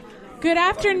Good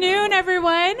afternoon,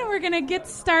 everyone. We're going to get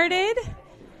started.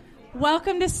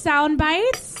 Welcome to Sound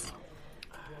Bites.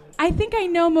 I think I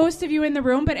know most of you in the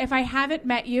room, but if I haven't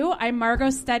met you, I'm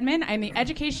Margot Stedman. I'm the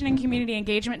Education and Community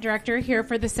Engagement Director here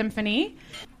for the Symphony.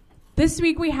 This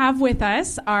week we have with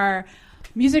us our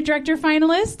Music Director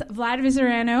finalist, Vlad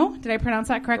Vizarano. Did I pronounce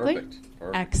that correctly?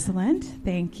 Perfect. Excellent.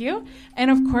 Thank you. And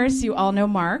of course, you all know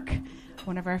Mark,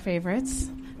 one of our favorites,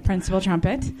 Principal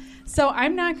Trumpet. So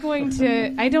I'm not going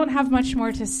to, I don't have much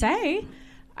more to say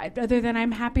other than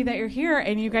I'm happy that you're here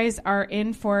and you guys are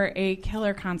in for a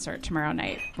killer concert tomorrow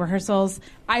night. Rehearsals,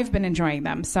 I've been enjoying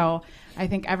them. So I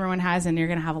think everyone has, and you're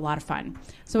going to have a lot of fun.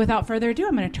 So without further ado,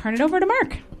 I'm going to turn it over to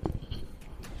Mark.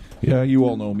 Yeah, you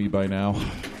all know me by now.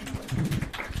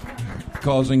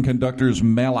 Causing conductors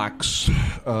Maalox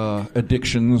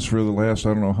addictions for the last, I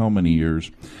don't know how many years.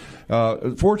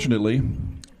 Fortunately,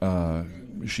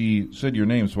 she said your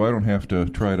name, so I don't have to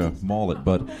try to maul it.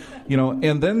 But, you know,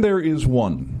 and then there is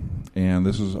one. And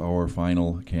this is our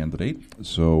final candidate.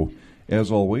 So,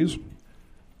 as always,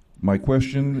 my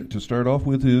question to start off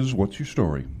with is, what's your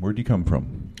story? Where'd you come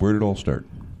from? Where did it all start?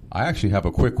 I actually have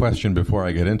a quick question before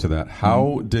I get into that.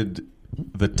 How did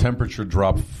the temperature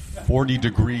drop 40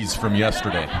 degrees from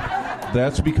yesterday?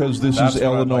 That's because this is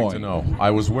Illinois. I'd like to know.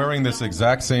 I was wearing this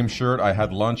exact same shirt. I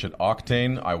had lunch at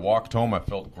Octane. I walked home. I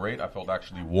felt great. I felt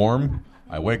actually warm.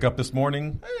 I wake up this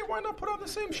morning. Hey, why not put on the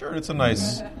same shirt? It's a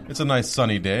nice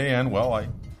sunny day, and well, I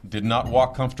did not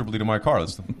walk comfortably to my car.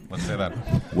 Let's say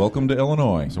that. Welcome to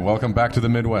Illinois. So welcome back to the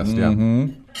Midwest. Mm-hmm.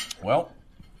 Yeah. Well,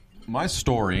 my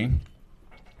story.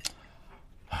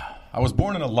 I was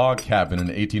born in a log cabin in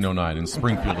 1809 in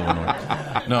Springfield,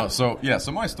 Illinois.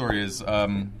 So my story is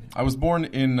I was born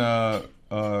in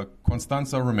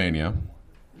Constanța, Romania,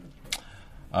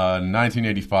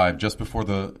 1985, just before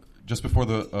the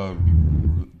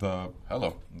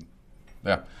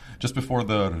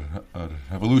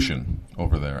revolution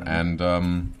over there, and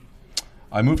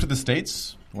I moved to the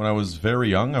States when I was very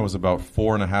young. I was about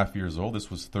 4.5 years old. This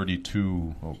was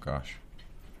 32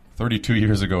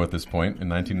 years ago at this point, in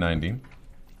 1990.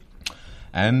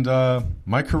 And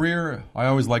my career, I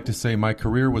always like to say my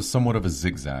career was somewhat of a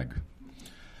zigzag.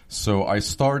 So I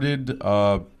started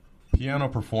piano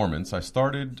performance. I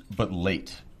started, but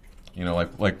late. You know,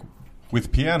 like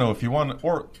with piano, if you want,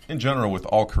 or in general with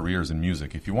all careers in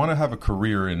music, if you want to have a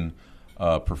career in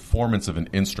performance of an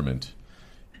instrument,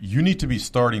 you need to be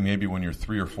starting maybe when you're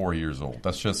 3 or 4 years old.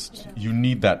 That's just, you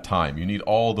need that time. You need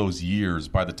all those years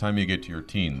by the time you get to your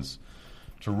teens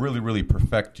to really, really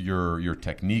perfect your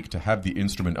technique, to have the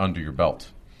instrument under your belt.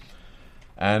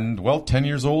 And, well, 10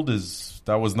 years old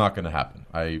that was not going to happen.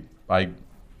 I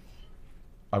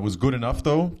was good enough,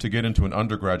 though, to get into an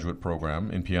undergraduate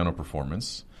program in piano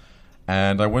performance.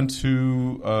 And I went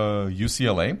to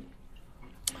UCLA.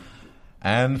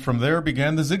 And from there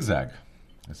began the zigzag.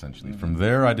 Essentially. From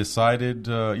there, I decided,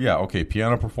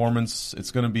 piano performance,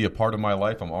 it's going to be a part of my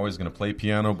life. I'm always going to play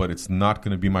piano, but it's not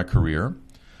going to be my career.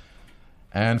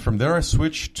 And from there, I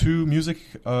switched to music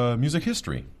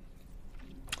history.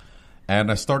 And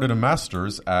I started a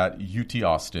master's at UT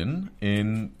Austin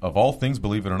in, of all things,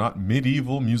 believe it or not,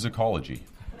 medieval musicology.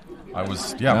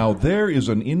 Now, there is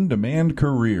an in-demand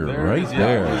career there.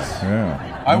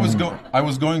 Yeah. I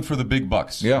was going for the big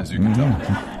bucks, as you can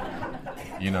tell.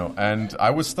 You know, and I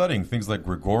was studying things like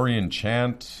Gregorian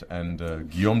chant and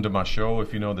Guillaume de Machaut,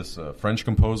 if you know this French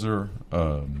composer,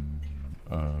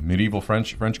 medieval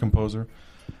French composer.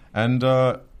 And,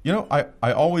 I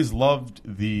always loved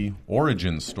the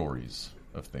origin stories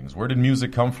of things. Where did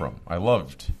music come from? I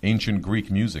loved ancient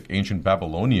Greek music, ancient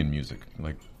Babylonian music,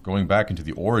 like going back into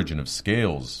the origin of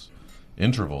scales,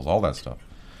 intervals, all that stuff.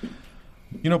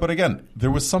 You know, but again,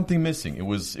 there was something missing. It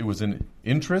was an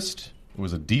interest. It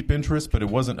was a deep interest, but it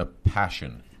wasn't a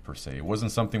passion, per se. It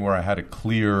wasn't something where I had a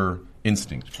clear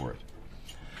instinct for it.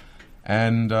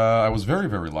 And I was very,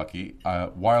 very lucky.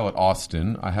 While at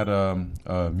Austin, I had a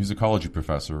musicology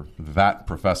professor,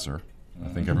 I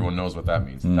think everyone knows what that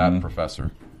means, that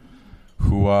professor,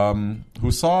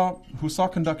 who saw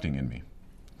conducting in me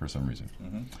for some reason.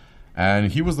 Mm-hmm.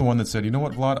 And he was the one that said, you know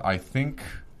what, Vlad, I think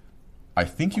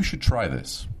you should try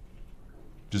this.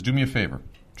 Just do me a favor.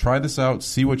 Try this out,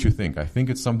 see what you think. I think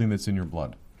it's something that's in your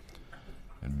blood.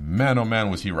 And man, oh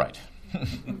man, was he right.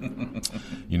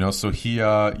 You know, so he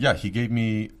gave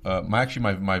me,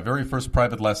 my very first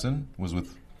private lesson was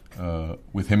with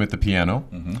him at the piano.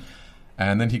 Mm-hmm.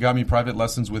 And then he got me private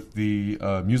lessons with the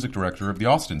music director of the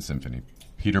Austin Symphony,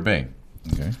 Peter Bay.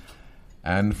 Okay.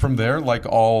 And from there, like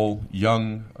all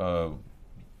young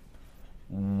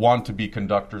want-to-be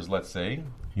conductors, let's say,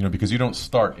 you know, because you don't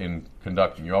start in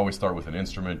conducting. You always start with an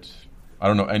instrument, I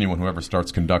don't know anyone who ever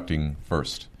starts conducting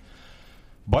first.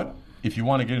 But if you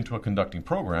want to get into a conducting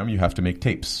program, you have to make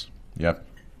tapes.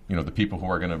 The people who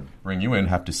are going to bring you in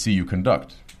have to see you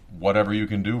conduct. Whatever you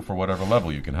can do for whatever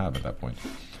level you can have at that point.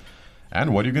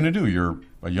 And what are you going to do? You're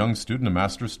a young student, a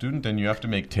master's student, and you have to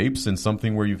make tapes in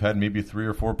something where you've had maybe 3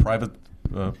 or 4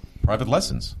 private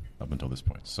lessons up until this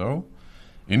point. So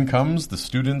in comes the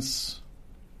student's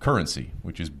currency,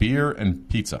 which is beer and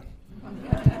pizza.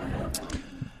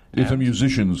 It's a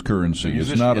musician's currency.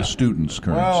 It's not a student's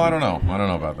currency. Well, I don't know. I don't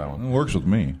know about that one. It works with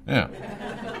me. Yeah.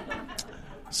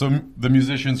 So the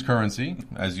musician's currency,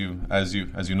 as you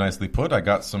nicely put, I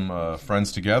got some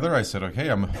friends together. I said, okay,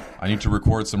 I need to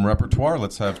record some repertoire.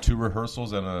 Let's have 2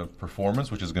 rehearsals and a performance,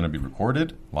 which is going to be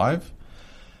recorded live.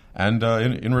 And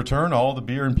in return, all the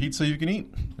beer and pizza you can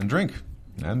eat and drink.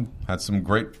 And had some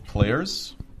great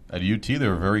players at UT. They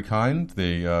were very kind.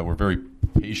 They were very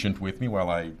patient with me while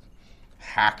I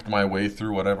hacked my way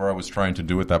through whatever I was trying to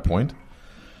do at that point.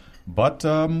 But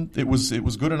it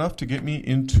was good enough to get me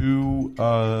into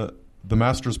the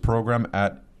master's program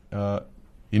at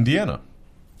Indiana,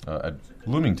 at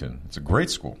Bloomington. It's a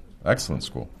great school, excellent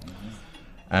school.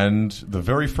 And the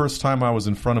very first time I was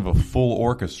in front of a full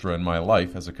orchestra in my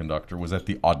life as a conductor was at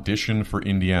the audition for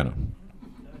Indiana.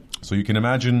 So you can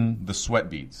imagine the sweat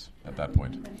beads at that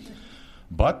point.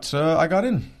 But I got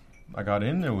in.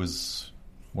 It was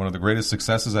one of the greatest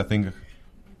successes, I think,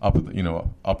 up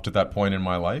to that point in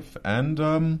my life,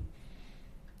 and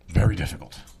very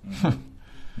difficult.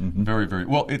 Very, very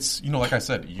well. It's like I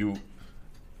said,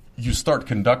 you start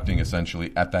conducting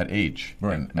essentially at that age,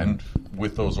 right? And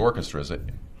with those orchestras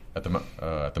at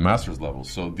the master's level.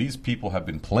 So these people have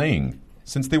been playing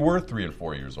since they were 3 and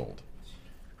 4 years old.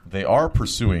 They are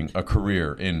pursuing a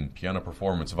career in piano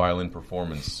performance, violin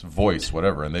performance, voice,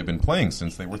 whatever, and they've been playing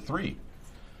since they were 3.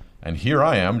 And here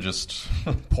I am, just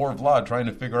poor Vlad, trying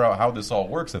to figure out how this all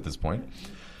works at this point.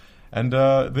 And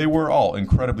they were all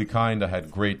incredibly kind. I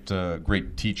had great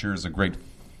teachers, a great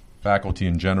faculty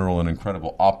in general, an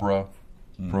incredible opera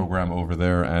program over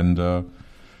there. And,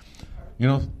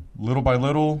 little by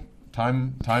little,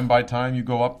 time by time, you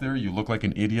go up there, you look like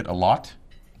an idiot a lot.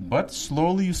 But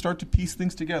slowly you start to piece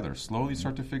things together. Slowly you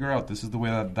start to figure out this is the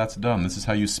way that's done. This is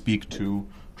how you speak to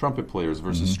trumpet players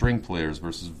versus string players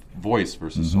versus voice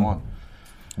versus so on.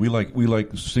 We like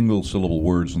single syllable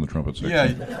words in the trumpet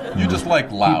section. Yeah, you just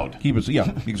like loud. Keep it,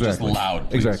 yeah, exactly. Just loud,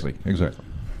 please. Exactly.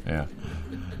 Yeah.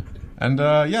 And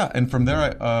and from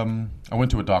there I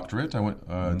went to a doctorate.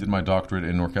 I did my doctorate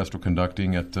in orchestral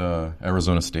conducting at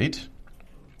Arizona State.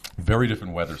 Very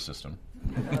different weather system.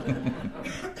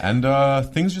 And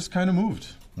things just kind of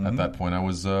moved at that point.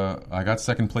 I got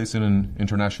second place in an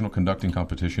international conducting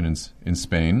competition in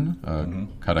Spain,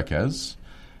 Cadaqués,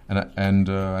 and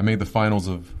I made the finals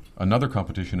of another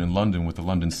competition in London with the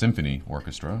London Symphony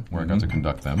Orchestra, where I got to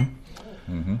conduct them.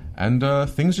 And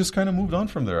things just kind of moved on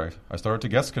from there. I started to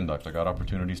guest conduct. I got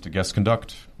opportunities to guest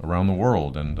conduct around the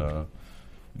world and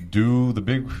do the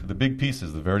big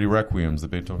pieces, the Verdi Requiems, the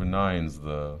Beethoven Nines,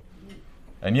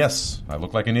 And yes, I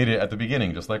look like an idiot at the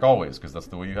beginning, just like always, because that's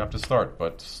the way you have to start.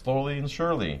 But slowly and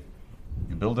surely,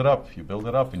 you build it up,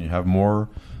 and you have more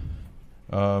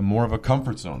of a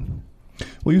comfort zone.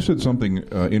 Well, you said something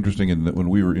interesting when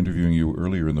we were interviewing you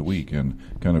earlier in the week, and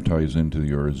kind of ties into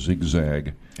your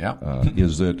zigzag. Yeah.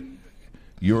 Is that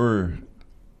your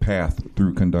path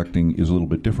through conducting is a little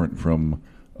bit different from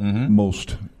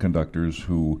most conductors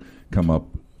who come up.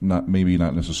 Not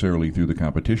necessarily through the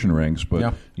competition ranks,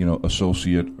 but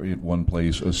associate at one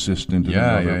place, assistant in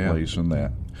another place, and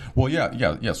that. Well,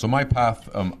 yeah. So my path,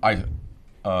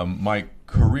 my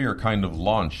career kind of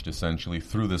launched essentially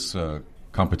through this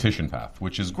competition path,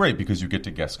 which is great because you get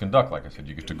to guest conduct. Like I said,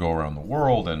 you get to go around the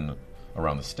world and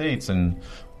around the States, and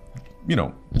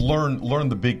learn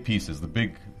the big pieces, the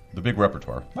big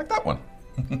repertoire, like that one.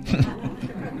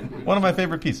 One of my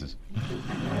favorite pieces.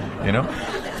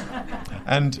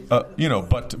 And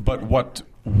but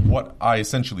what I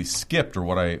essentially skipped, or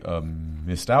what I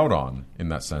missed out on in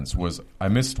that sense, was I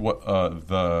missed what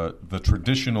the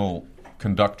traditional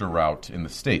conductor route in the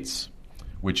States,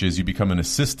 which is you become an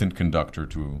assistant conductor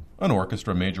to an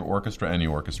orchestra, major orchestra, any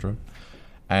orchestra,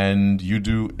 and you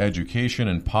do education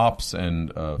and pops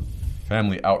and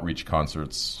family outreach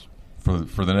concerts for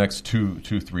the next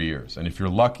 2-3 years. And if you're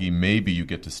lucky, maybe you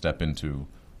get to step into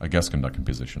a guest conducting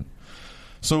position.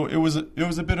 So it was a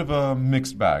bit of a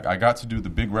mixed bag. I got to do the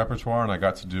big repertoire, and I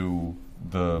got to do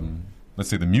the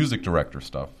music director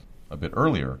stuff a bit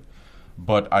earlier,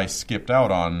 but I skipped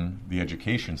out on the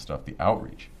education stuff, the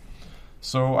outreach.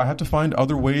 So I had to find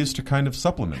other ways to kind of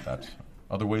supplement that,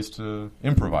 other ways to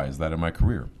improvise that in my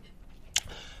career.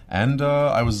 And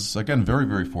I was, again, very,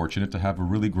 very fortunate to have a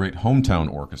really great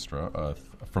hometown orchestra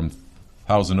from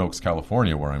Thousand Oaks,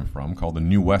 California, where I'm from, called the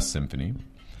New West Symphony.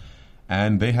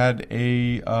 And they had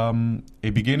a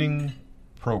beginning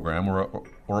program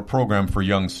or a program for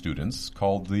young students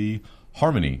called the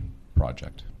Harmony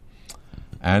Project.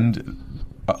 And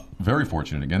very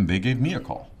fortunate, again, they gave me a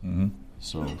call. Mm-hmm.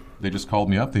 So they just called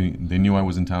me up. They knew I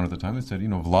was in town at the time. They said,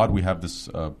 Vlad, we have this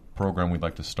program we'd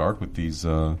like to start with these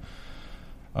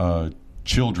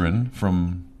children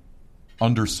from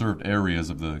underserved areas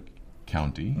of the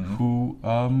county who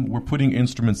were putting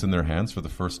instruments in their hands for the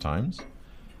first times,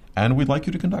 and we'd like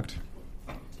you to conduct.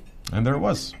 And there it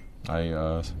was.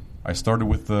 I started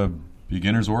with the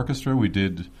beginners orchestra. We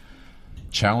did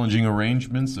challenging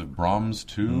arrangements of Brahms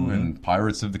 2 and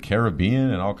Pirates of the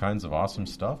Caribbean and all kinds of awesome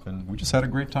stuff, and we just had a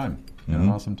great time. An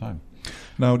awesome time.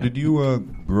 Now, did you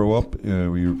grow up,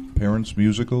 were your parents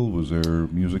musical? Was there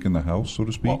music in the house, so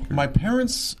to speak? Well, my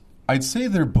parents, I'd say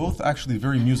they're both actually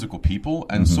very musical people,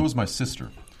 and so is my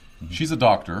sister. She's a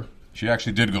doctor. She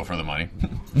actually did go for the money,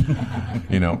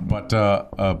 But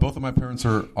both of my parents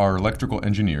are electrical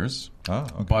engineers. Ah,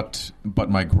 okay. But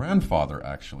my grandfather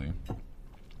actually,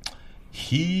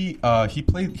 he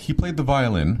played the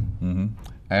violin,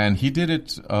 and he did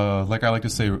it like I like to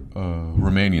say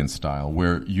Romanian style,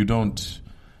 where you don't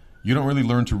really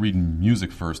learn to read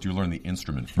music first. You learn the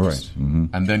instrument first, right.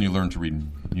 And then you learn to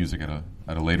read music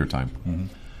at a later time.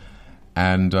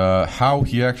 And how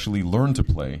he actually learned to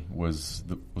play was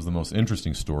the most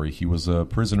interesting story. He was a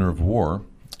prisoner of war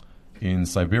in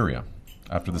Siberia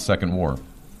after the Second War,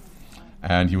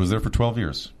 and he was there for 12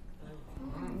 years.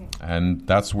 And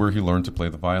that's where he learned to play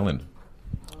the violin.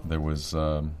 There was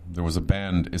a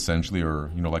band essentially,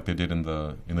 or like they did in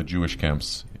the Jewish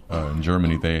camps in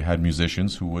Germany. They had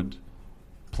musicians who would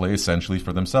play essentially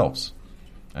for themselves.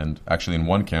 And actually, in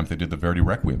one camp, they did the Verdi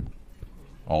Requiem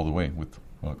all the way with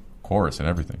chorus and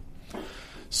everything.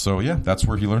 So yeah, that's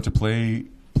where he learned to play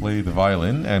the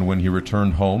violin. And when he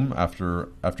returned home after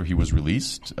he was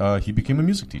released, he became a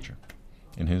music teacher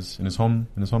in his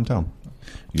hometown.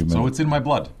 So it's in my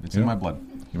blood. It's in my blood.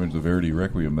 You mentioned the Verdi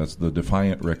Requiem. That's the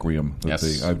Defiant Requiem.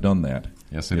 Yes. I've done that.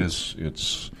 Yes, it is.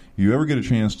 It's you ever get a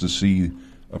chance to see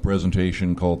a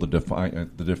presentation called the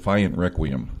Defiant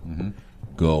Requiem,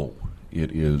 go.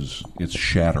 It's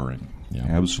shattering. Yeah.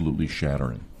 Absolutely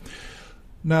shattering.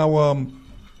 Now,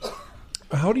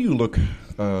 how do you look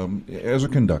as a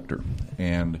conductor,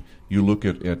 and you look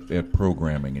at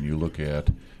programming, and you look at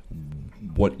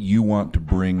what you want to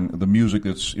bring, the music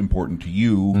that's important to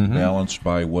you, balanced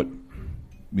by what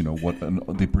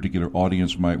the particular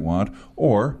audience might want,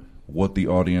 or what the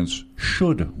audience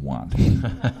should want.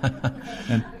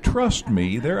 And trust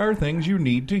me, there are things you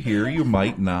need to hear you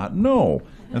might not know.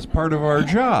 That's part of our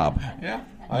job. Yeah,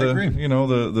 I agree.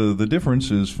 The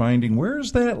difference is finding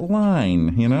where's that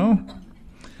line,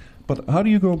 But how do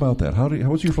you go about that?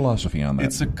 What's your philosophy on that?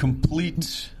 It's a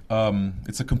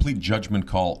complete judgment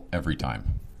call every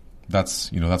time. That's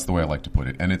the way I like to put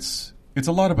it. And it's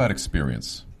a lot about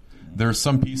experience. There are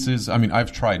some pieces,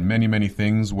 I've tried many, many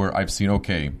things where I've seen,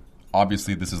 okay,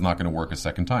 obviously this is not going to work a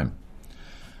second time.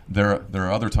 There are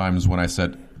other times when I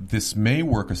said, this may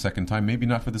work a second time, maybe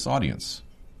not for this audience.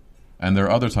 And there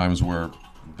are other times where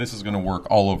this is going to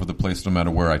work all over the place no matter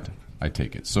where I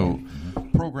take it. So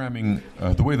programming,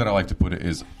 the way that I like to put it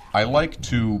is, I like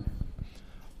to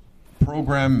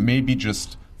program maybe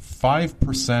just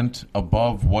 5%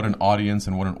 above what an audience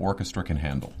and what an orchestra can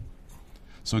handle.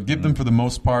 So give them, for the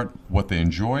most part, what they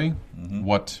enjoy,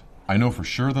 what I know for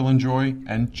sure they'll enjoy,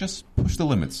 and just push the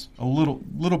limits a little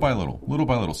by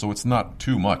little. So it's not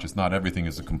too much. It's not everything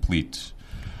is a complete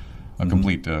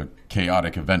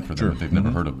chaotic event for them that they've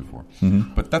never heard of before.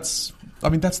 But that's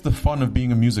the fun of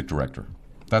being a music director.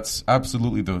 That's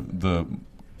absolutely the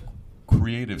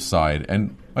creative side,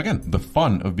 and again, the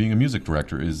fun of being a music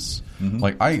director is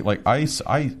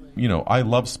I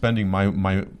love spending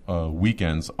my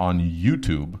weekends on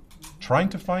YouTube trying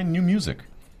to find new music.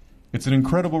 It's an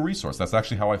incredible resource. That's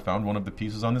actually how I found one of the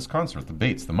pieces on this concert, the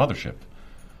Bates, the Mothership.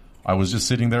 I was just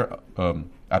sitting there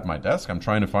at my desk. I'm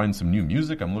trying to find some new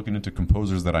music. I'm looking into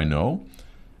composers that I know,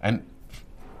 and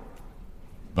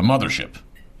the Mothership.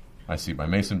 I see by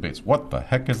Mason Bates. What the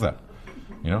heck is that?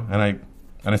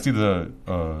 And I see the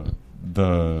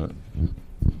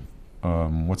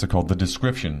what's it called? The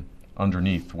description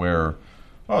underneath where,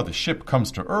 the ship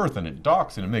comes to Earth and it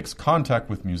docks and it makes contact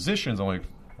with musicians. I'm like,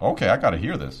 okay, I got to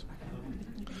hear this.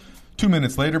 2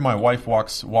 minutes later, my wife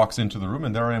walks into the room,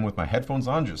 and there I am with my headphones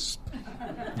on, just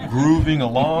grooving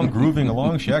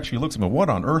along. She actually looks at me, what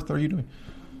on earth are you doing?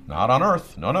 Not on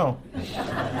Earth. No.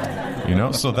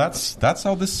 So that's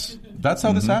how this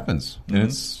happens, and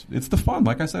it's the fun.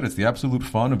 Like I said, it's the absolute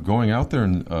fun of going out there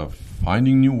and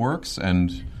finding new works,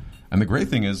 and the great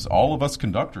thing is, all of us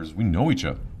conductors, we know each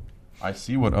other. I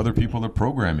see what other people are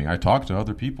programming. I talk to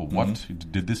other people. What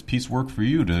did this piece work for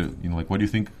you? What do you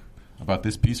think about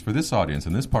this piece for this audience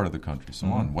in this part of the country? So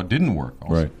on. What didn't work?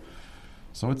 Also. Right.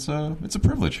 So it's a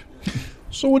privilege.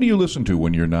 So what do you listen to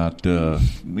when you're not, are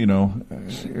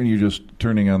you just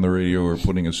turning on the radio or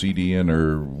putting a CD in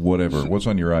or whatever? What's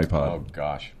on your iPod? Oh,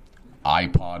 gosh.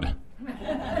 iPod.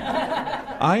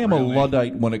 I am a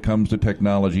Luddite when it comes to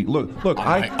technology. Look,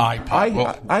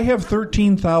 I have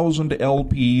 13,000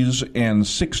 LPs and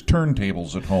 6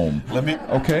 turntables at home.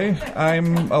 Okay?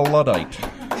 I'm a Luddite.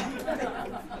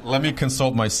 Let me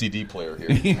consult my CD player here.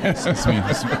 Yes.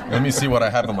 Let me see what I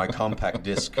have on my compact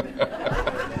disc.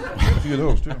 A few of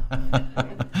those, too.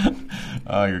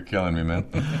 Oh, you're killing me, man.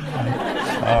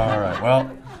 All right.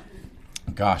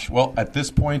 Well, at this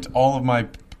point, all of my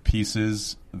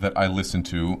pieces that I listen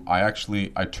to, I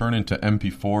turn into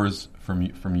MP4s from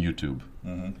YouTube,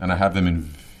 and I have them in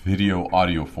video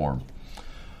audio form.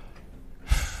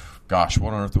 Gosh,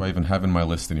 what on earth do I even have in my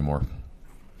list anymore?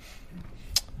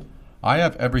 I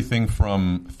have everything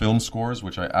from film scores,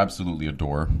 which I absolutely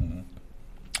adore,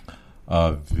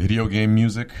 video game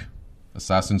music,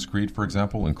 Assassin's Creed, for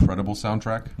example, incredible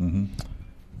soundtrack.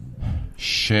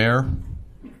 Cher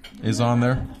is on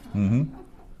there.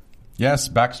 Yes,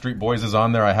 Backstreet Boys is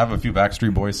on there. I have a few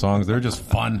Backstreet Boys songs. They're just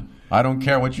fun. I don't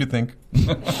care what you think.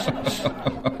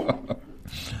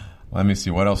 Let me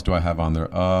see. What else do I have on there?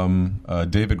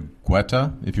 David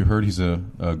Guetta, if you heard, he's a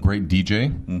great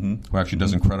DJ who actually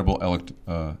does incredible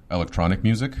electronic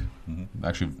music.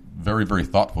 Actually, very, very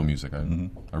thoughtful music. I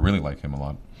really like him a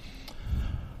lot.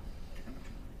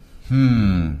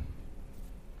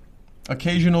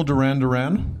 Occasional Duran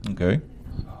Duran. Okay.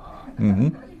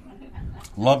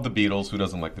 Love the Beatles. Who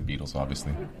doesn't like the Beatles,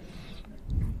 obviously?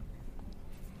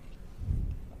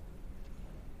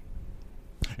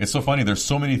 It's so funny. There's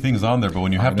so many things on there, but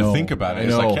when you have to think about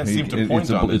it, I can't seem to point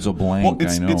on it. It's a blank. Well,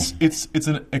 it's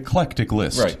an eclectic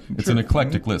list. Right. It's an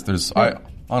eclectic list.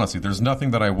 Honestly, there's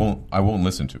nothing that I won't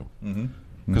listen to.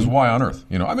 Because why on earth?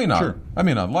 I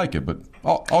may not like it, but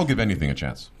I'll give anything a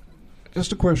chance.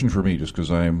 Just a question for me, just because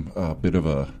I'm a bit of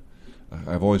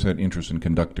I've always had interest in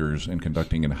conductors and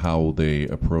conducting and how they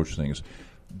approach things.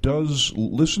 Does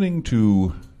listening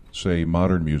to, say,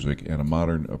 modern music and a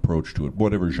modern approach to it,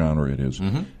 whatever genre it is,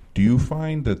 do you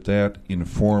find that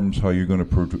informs how you're going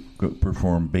to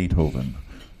perform Beethoven?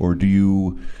 Or do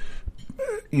you,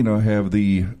 have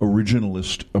the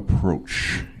originalist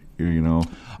approach,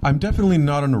 I'm definitely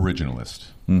not an originalist.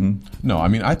 No, I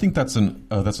mean, I think it's an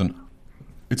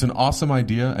awesome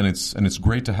idea, and it's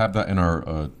great to have that in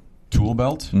our tool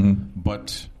belt,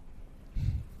 but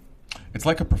it's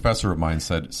like a professor of mine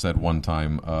said one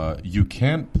time, you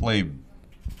can't play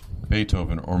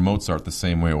Beethoven or Mozart the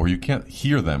same way, or you can't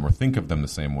hear them or think of them the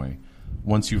same way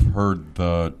once you've heard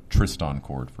the Tristan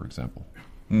chord, for example.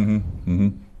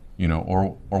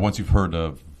 Or once you've heard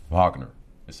of Wagner,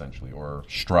 essentially, or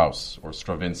Strauss or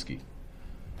Stravinsky.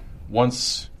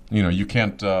 Once, you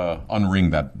can't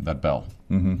unring that bell.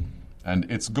 And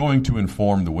it's going to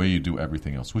inform the way you do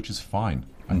everything else, which is fine.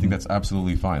 I think that's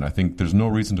absolutely fine. I think there's no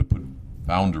reason to put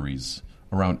boundaries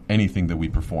around anything that we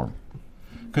perform.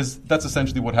 Because that's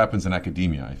essentially what happens in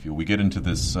academia, I feel. We get into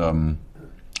this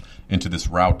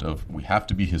route of we have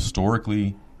to be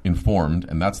historically informed,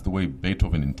 and that's the way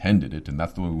Beethoven intended it, and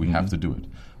that's the way we have to do it.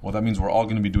 Well, that means we're all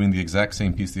going to be doing the exact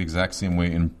same piece the exact same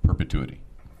way in perpetuity.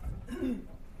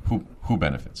 Who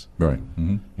benefits? Right.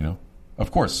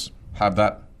 Of course, have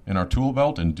that in our tool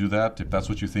belt and do that if that's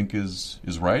what you think is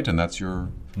right and that's your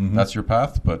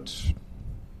path, but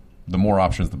the more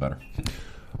options the better.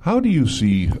 How do you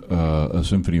see a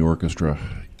symphony orchestra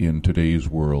in today's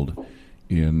world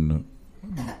in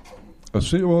a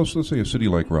city, let's say a city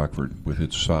like Rockford, with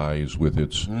its size, with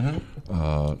its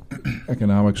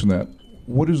economics and that?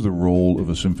 What is the role of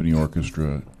a symphony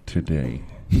orchestra today?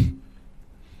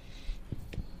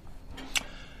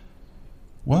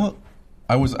 Well,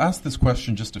 I was asked this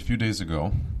question just a few days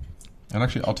ago, and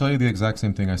actually, I'll tell you the exact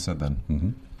same thing I said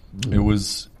then. It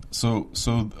was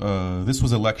this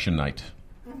was election night,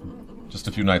 just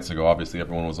a few nights ago. Obviously,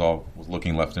 everyone was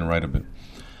looking left and right a bit,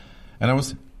 and I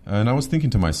was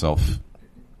thinking to myself,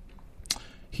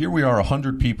 here we are,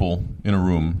 100 people in a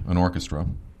room, an orchestra,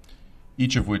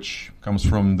 each of which comes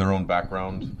from their own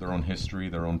background, their own history,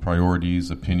 their own priorities,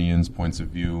 opinions, points of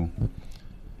view,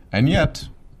 and yet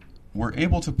we're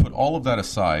able to put all of that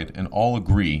aside and all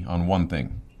agree on one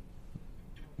thing.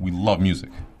 We love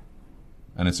music,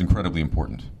 and it's incredibly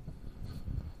important.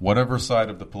 whatever side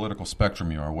of the political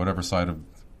spectrum you are, whatever side of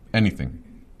anything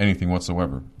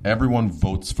whatsoever, everyone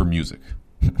votes for music.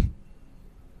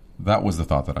 That was the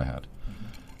thought that I had.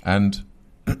 And,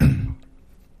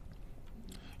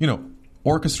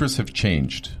 orchestras have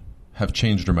changed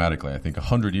dramatically. I think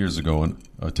 100 years ago,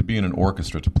 and to be in an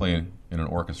orchestra, to play in an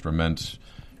orchestra meant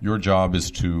your job is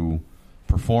to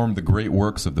perform the great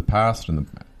works of the past and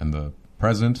the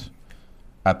present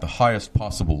at the highest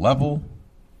possible level,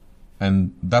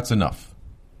 and that's enough.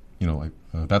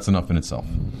 That's enough in itself.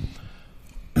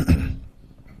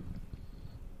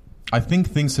 I think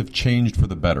things have changed for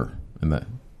the better in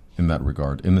that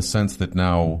regard, in the sense that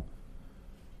now,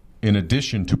 in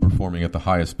addition to performing at the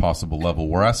highest possible level,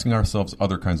 we're asking ourselves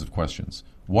other kinds of questions.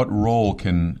 What role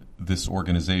can this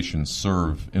organization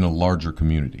serve in a larger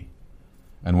community?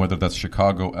 And whether that's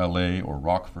Chicago, LA, or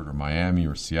Rockford, or Miami,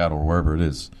 or Seattle, or wherever it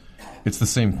is, it's the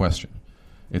same question.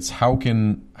 It's how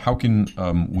can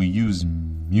we use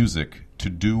music to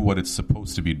do what it's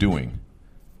supposed to be doing,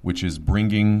 which is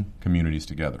bringing communities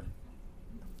together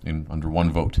under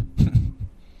one vote.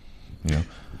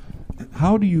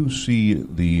 How do you see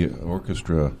the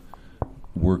orchestra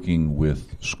working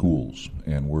with schools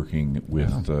and working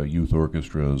with youth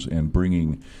orchestras and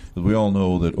bringing, as we all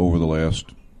know that over the last,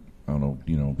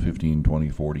 15, 20,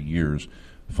 40 years,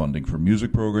 funding for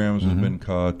music programs has been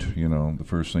cut. The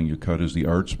first thing you cut is the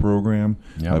arts program.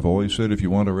 Yep. I've always said if you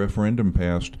want a referendum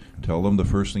passed, tell them the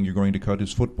first thing you're going to cut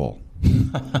is football.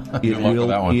 It will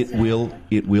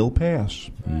pass.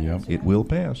 Yep. It will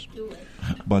pass.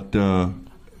 But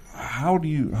how do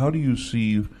you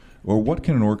see, or what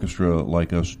can an orchestra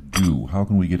like us do? How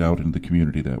can we get out into the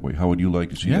community that way? How would you like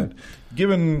to see that?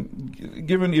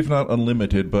 Given if not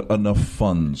unlimited, but enough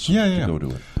funds to go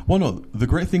to it. Well, no, the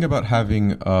great thing about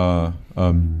having a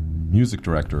music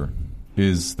director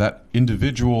is that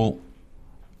individual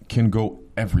can go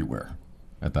everywhere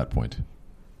at that point.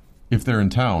 If they're in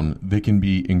town, they can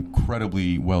be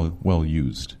incredibly well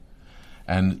used.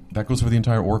 And that goes for the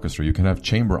entire orchestra. You can have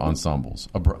chamber ensembles,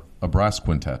 a brass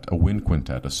quintet, a wind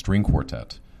quintet, a string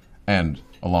quartet, and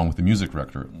along with the music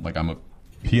director, like I'm a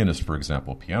pianist, for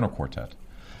example, piano quartet.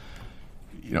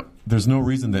 There's no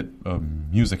reason that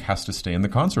music has to stay in the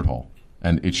concert hall,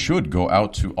 and it should go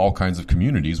out to all kinds of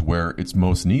communities where it's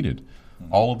most needed.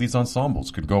 All of these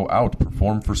ensembles could go out,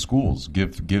 perform for schools,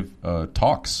 give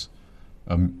talks.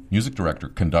 A music director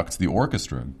conducts the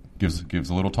orchestra, gives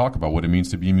a little talk about what it means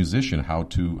to be a musician, how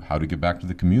to give back to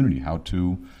the community, how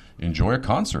to enjoy a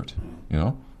concert.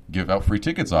 Give out free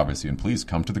tickets, obviously, and please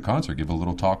come to the concert. Give a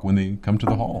little talk when they come to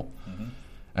the hall.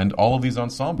 And all of these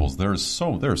ensembles, there are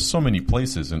so many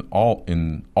places in all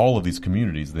of these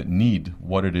communities that need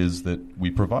what it is that we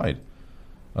provide.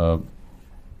 In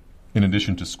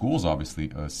addition to schools,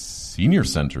 obviously, senior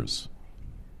centers,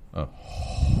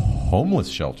 homeless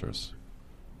shelters,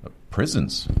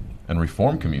 prisons, and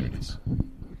reform communities.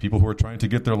 People who are trying to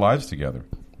get their lives together.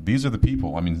 These are the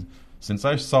people. I mean, since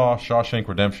I saw Shawshank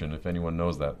Redemption, if anyone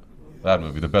knows that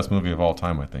movie, the best movie of all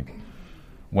time, I think,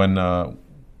 when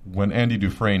Andy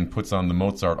Dufresne puts on the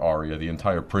Mozart aria, the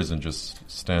entire prison just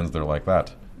stands there like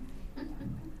that.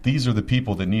 These are the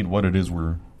people that need what it is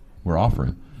we're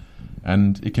offering.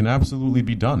 And it can absolutely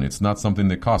be done. It's not something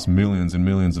that costs millions and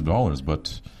millions of dollars,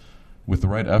 but with the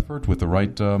right effort, with the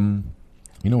right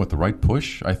with the right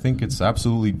push, I think it's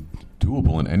absolutely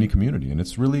doable in any community. And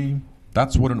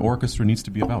that's what an orchestra needs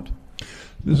to be about.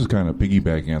 This is kind of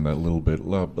piggybacking on that a little bit,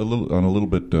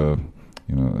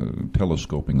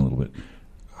 telescoping a little bit.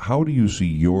 How do you see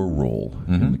your role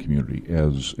in the community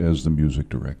as the music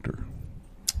director?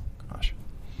 Gosh.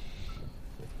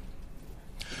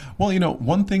 Well,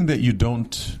 one thing that you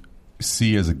don't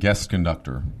see as a guest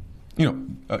conductor,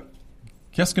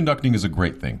 guest conducting is a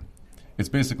great thing. It's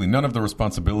basically none of the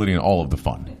responsibility and all of the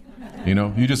fun.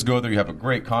 You just go there, you have a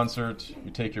great concert,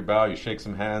 you take your bow, you shake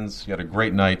some hands, you had a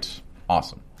great night.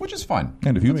 Awesome. Which is fine.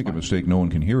 And if you make a mistake, no one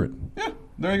can hear it. Yeah,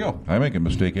 there you go. I make a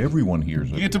mistake, everyone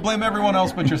hears it. You get to blame everyone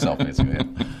else but yourself, basically.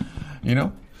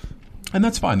 And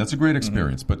that's fine. That's a great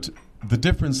experience. But the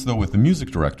difference, though, with the music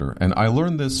director, and I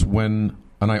learned this and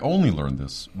I only learned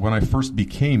this when I first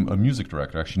became a music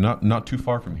director, actually not too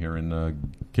far from here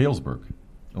in Galesburg,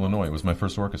 Illinois. It was my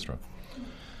first orchestra.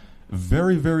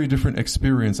 Very, very different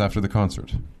experience after the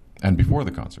concert and before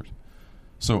the concert.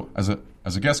 So as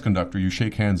a guest conductor, you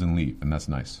shake hands and leave, and that's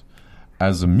nice.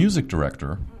 As a music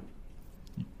director,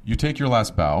 you take your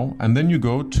last bow, and then you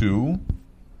go to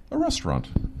a restaurant,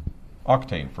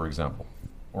 Octane, for example,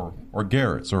 or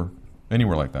Garrett's, or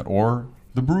anywhere like that, or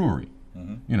the brewery,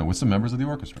 with some members of the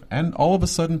orchestra. And all of a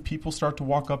sudden, people start to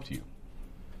walk up to you.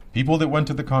 People that went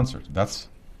to the concert. That's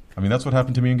I mean, that's what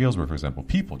happened to me in Galesburg, for example.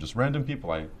 People, just random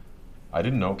people I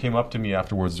didn't know, came up to me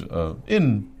afterwards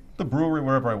in the brewery,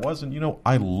 wherever I was, and,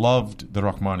 I loved the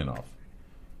Rachmaninoff.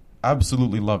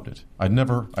 Absolutely loved it. I'd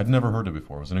never heard it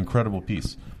before. It was an incredible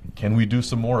piece. Can we do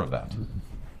some more of that?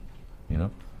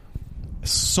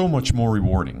 It's so much more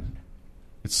rewarding.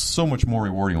 It's so much more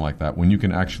rewarding like that when you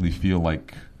can actually feel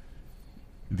like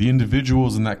the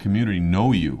individuals in that community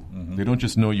know you. Mm-hmm. They don't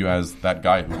just know you as that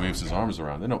guy who waves his arms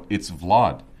around. They know it's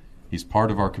Vlad. He's part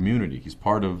of our community. He's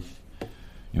part of,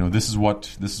 this is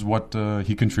what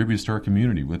he contributes to our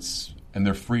community. And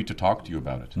they're free to talk to you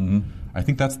about it. Mm-hmm. I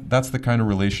think that's the kind of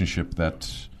relationship that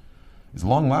is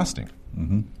long lasting.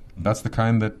 Mm-hmm. That's the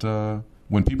kind that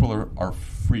when people are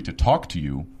free to talk to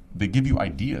you, they give you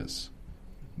ideas.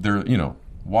 They're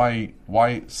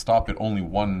why stop at only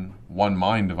one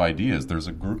mind of ideas? There's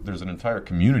a group. There's an entire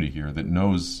community here that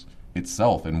knows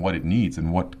itself and what it needs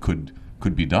and what could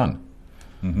be done.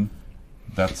 Mm-hmm.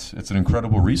 It's an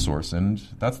incredible resource, and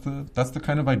that's the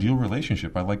kind of ideal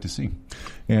relationship I like to see.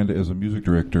 And as a music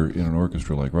director in an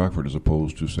orchestra like Rockford, as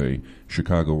opposed to say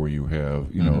Chicago, where you have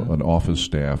an office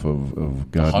staff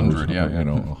of God 100,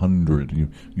 knows, 100, you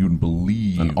wouldn't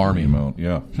believe an army amount,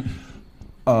 yeah.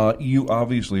 You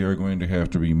obviously are going to have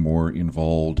to be more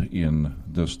involved in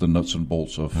the nuts and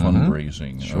bolts of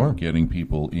fundraising, of getting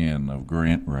people in, of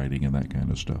grant writing, and that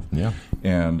kind of stuff. Yeah.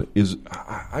 And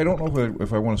I don't know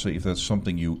if I want to say if that's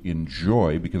something you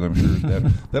enjoy, because I'm sure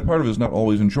that part of it is not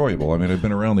always enjoyable. I mean, I've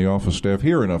been around the office staff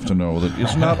here enough to know that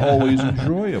it's not always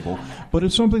enjoyable, but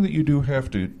it's something that you do have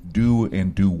to do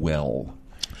and do well.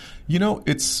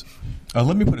 It's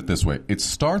let me put it this way. It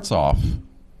starts off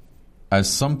as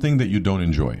something that you don't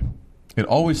enjoy. It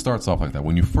always starts off like that.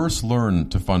 When you first learn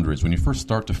to fundraise, when you first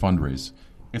start to fundraise,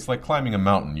 it's like climbing a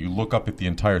mountain. You look up at the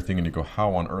entire thing and you go,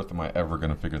 how on earth am I ever going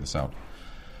to figure this out?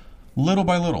 Little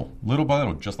by little,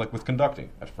 just like with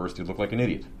conducting. At first you look like an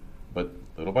idiot, but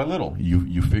little by little,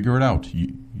 you figure it out.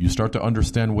 You start to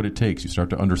understand what it takes. You start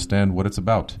to understand what it's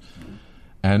about.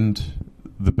 And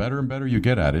the better and better you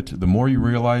get at it, the more you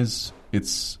realize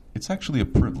it's actually a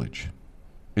privilege.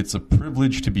 It's a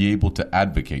privilege to be able to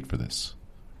advocate for this.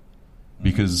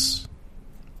 Because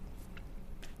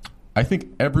I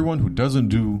think everyone who doesn't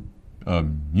do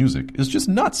music is just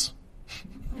nuts.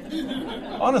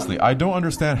 Honestly, I don't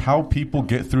understand how people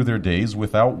get through their days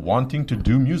without wanting to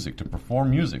do music, to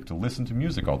perform music, to listen to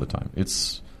music all the time.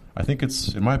 I think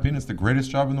in my opinion, it's the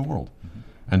greatest job in the world.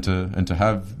 Mm-hmm. And to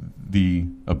have the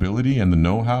ability and the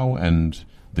know-how and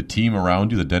the team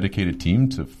around you, the dedicated team,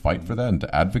 to fight for that and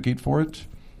to advocate for it,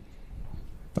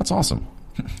 that's awesome.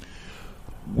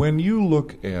 When you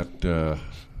look at a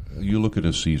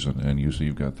season and you see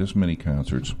you've got this many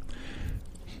concerts,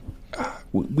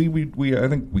 we I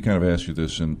think we kind of asked you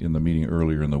this in the meeting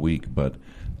earlier in the week, but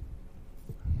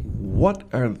what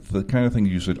are the kind of things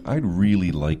you said, I'd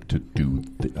really like to do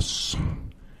this,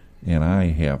 and I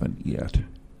haven't yet?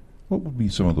 What would be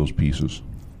some of those pieces?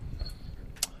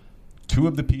 Two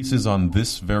of the pieces on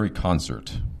this very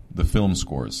concert, the film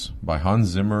scores by Hans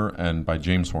Zimmer and by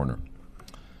James Horner.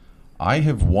 I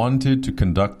have wanted to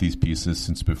conduct these pieces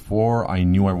since before I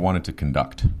knew I wanted to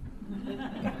conduct.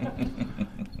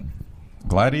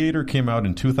 Gladiator came out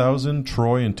in 2000,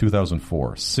 Troy in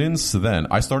 2004. Since then,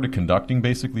 I started conducting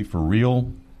basically for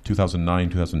real 2009,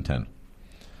 2010.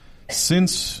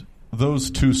 Since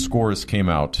those two scores came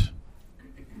out,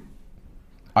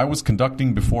 I was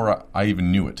conducting before I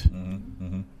even knew it.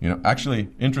 Actually,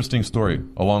 interesting story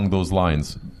along those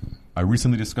lines. I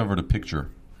recently discovered a picture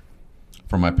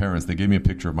from my parents. They gave me a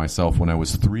picture of myself when I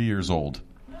was 3 years old.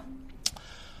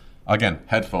 Again,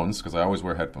 headphones, because I always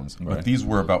wear headphones. Right. But these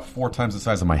were about 4 times the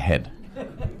size of my head.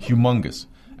 Humongous.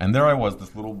 And there I was,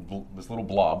 this little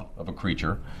blob of a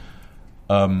creature.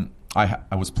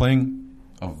 I was playing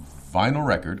a vinyl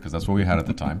record, because that's what we had at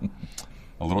the time.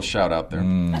 A little shout out there.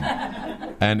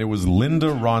 And it was Linda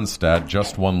Ronstadt,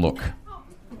 Just One Look.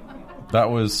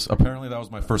 Apparently that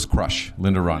was my first crush,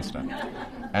 Linda Ronstadt.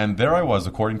 And there I was,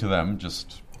 according to them,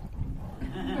 just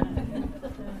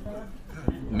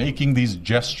making these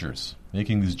gestures.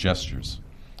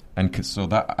 And so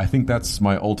that, I think that's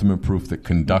my ultimate proof that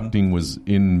conducting was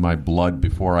in my blood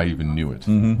before I even knew it.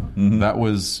 That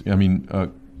was,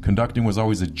 conducting was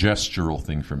always a gestural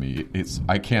thing for me.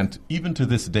 I can't, even to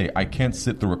this day, I can't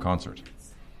sit through a concert.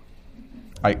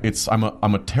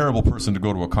 I'm a terrible person to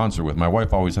go to a concert with. My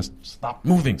wife always says, stop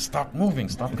moving, stop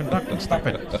conducting, stop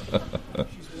it.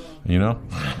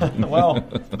 Well,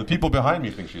 the people behind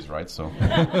me think she's right, so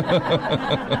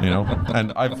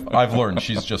and I've learned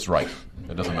she's just right.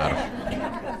 It doesn't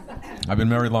matter. I've been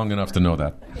married long enough to know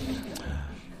that.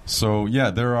 So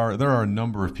yeah, there are a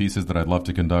number of pieces that I'd love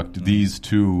to conduct. These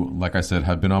two, like I said,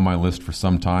 have been on my list for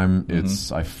some time.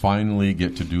 I finally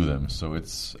get to do them, so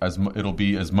it'll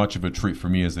be as much of a treat for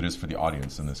me as it is for the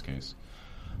audience in this case.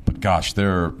 But gosh,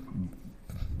 they're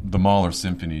the Mahler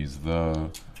symphonies, the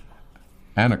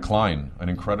Anna Klein, an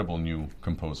incredible new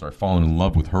composer. I've fallen in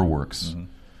love with her works.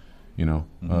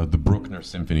 The Bruckner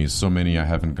symphonies, so many I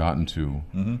haven't gotten to.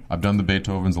 I've done the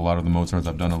Beethovens, a lot of the Mozarts.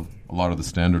 I've done a lot of the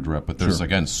standard rep, but there's,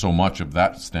 again, so much of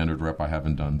that standard rep I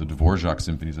haven't done. The Dvorak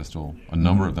symphonies, a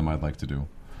number of them I'd like to do.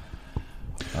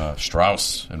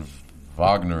 Strauss and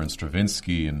Wagner and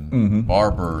Stravinsky and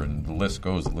Barber, and the list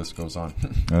goes on.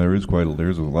 There's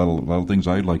a lot of things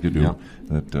I'd like to do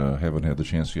that haven't had the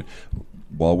chance yet.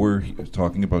 While we're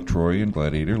talking about Troy and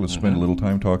Gladiator, let's spend a little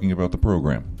time talking about the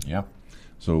program. Yeah.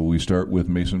 So we start with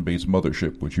Mason Bates'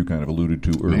 Mothership, which you kind of alluded to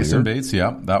earlier. Mason Bates,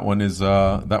 yeah. That one is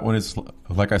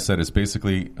like I said, it's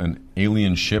basically an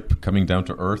alien ship coming down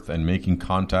to Earth and making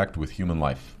contact with human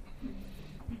life.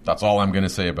 That's all I'm going to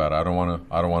say about it. I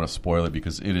don't want to spoil it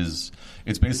because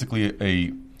it's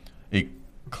basically a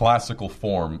classical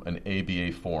form, an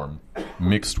ABA form,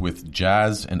 mixed with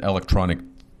jazz and electronic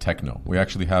techno. We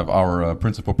actually have our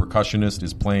principal percussionist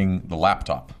is playing the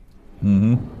laptop.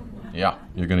 Yeah,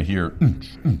 you're going to hear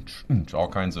all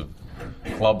kinds of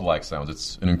club-like sounds.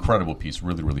 It's an incredible piece,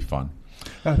 really, really fun.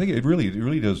 I think it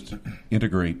really does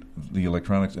integrate the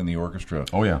electronics and the orchestra.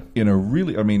 Oh, yeah. In a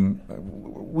really,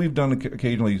 we've done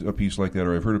occasionally a piece like that,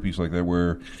 or I've heard a piece like that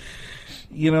where,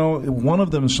 one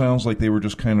of them sounds like they were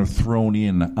just kind of thrown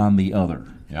in on the other.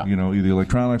 Yeah. The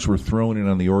electronics were thrown in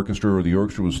on the orchestra, or the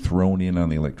orchestra was thrown in on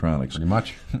the electronics. Pretty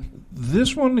much.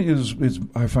 This one is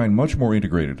I find much more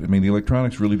integrated. The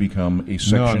electronics really become a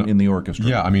section in the orchestra.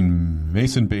 Yeah,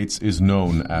 Mason Bates is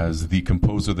known as the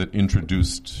composer that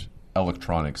introduced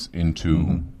electronics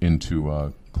into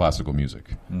classical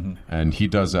music, and he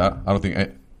does that. I don't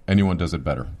think anyone does it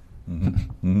better.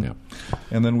 Yeah.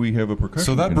 And then we have a percussion.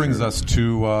 So that concerto. brings us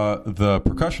to the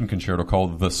percussion concerto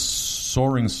called "The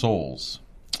Soaring Souls."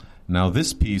 Now,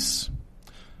 this piece.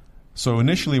 So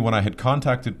initially, when I had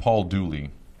contacted Paul Dooley,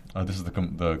 this is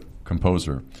the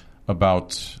composer,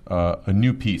 about a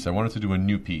new piece. I wanted to do a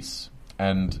new piece,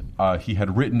 and he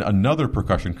had written another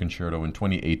percussion concerto in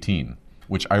 2018,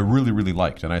 which I really, really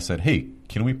liked. And I said, "Hey,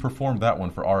 can we perform that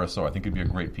one for RSO? I think it'd be a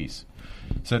great piece."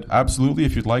 He said, "Absolutely,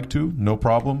 if you'd like to, no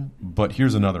problem. But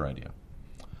here's another idea.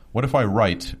 What if I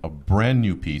write a brand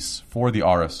new piece for the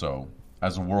RSO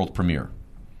as a world premiere?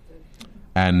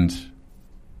 And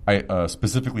I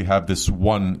specifically have this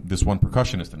one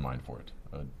percussionist in mind for it,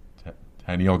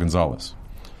 Daniel Gonzalez."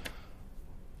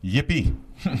 Yippee!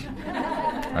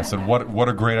 I said, "What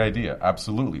a great idea!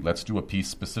 Absolutely, let's do a piece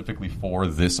specifically for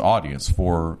this audience,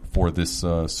 for this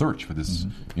search, for this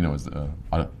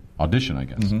audition, I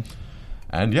guess."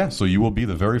 And yeah, so you will be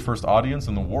the very first audience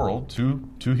in the world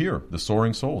to hear The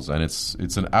Soaring Souls, and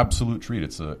it's an absolute treat.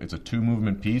 It's a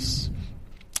 2-movement piece.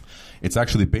 It's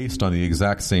actually based on the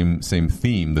exact same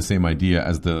theme, the same idea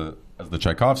as the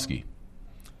Tchaikovsky,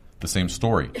 the same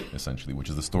story essentially, which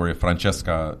is the story of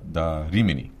Francesca da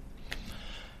Rimini.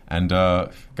 And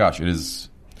it is.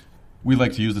 We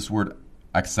like to use this word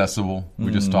accessible. We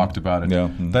just talked about it. Yeah.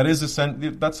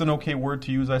 That's an okay word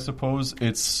to use, I suppose.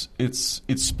 It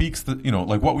speaks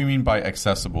like what we mean by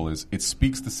accessible is it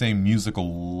speaks the same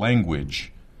musical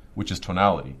language, which is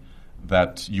tonality,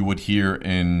 that you would hear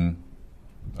in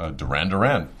Duran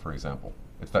Duran, for example.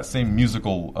 It's that same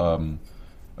musical,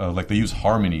 like they use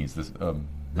harmonies,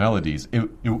 melodies.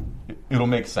 It'll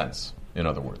make sense. In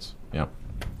other words, yeah.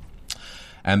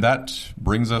 And that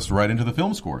brings us right into the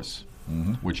film scores.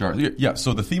 Which are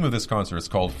so the theme of this concert is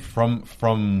called From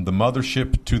the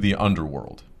Mothership to the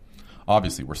Underworld.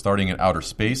 Obviously, we're starting in outer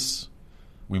space.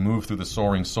 We move through the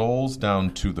Soaring Souls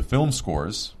down to the film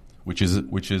scores, which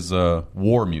is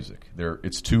war music.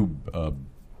 It's 2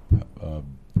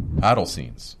 battle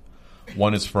scenes.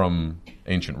 One is from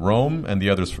ancient Rome, and the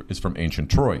other is from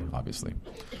ancient Troy, obviously.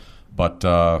 But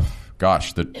the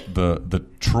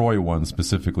Troy one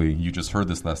specifically, you just heard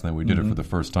this last night. We did it for the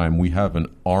first time. We have an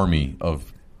army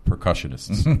of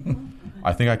percussionists.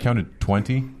 I think I counted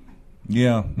 20.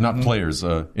 Yeah. Not players,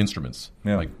 instruments.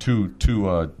 Yeah. Like two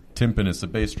timpanists, a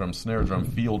bass drum, snare drum,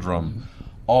 field drum,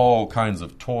 all kinds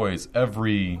of toys.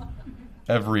 Every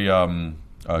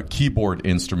keyboard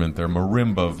instrument there,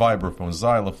 marimba, vibraphone,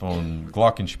 xylophone,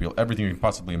 glockenspiel, everything you can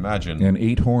possibly imagine. And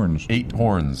 8 horns. 8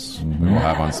 horns we will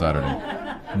have on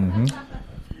Saturday.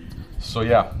 So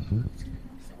yeah,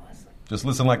 just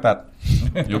listen like that.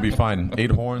 You'll be fine.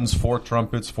 8 horns, 4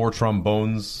 trumpets, 4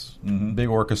 trombones, big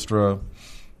orchestra.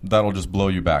 That'll just blow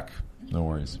you back. No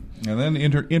worries. And then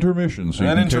intermission, so And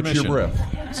you then can catch your intermission.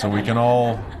 breath. So we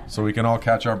can all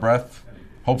catch our breath.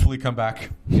 Hopefully, come back.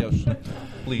 Yes,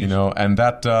 please. You know, and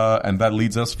that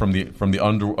leads us from the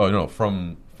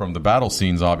battle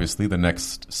scenes. Obviously, the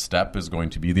next step is going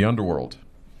to be the underworld,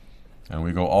 and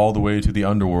we go all the way to the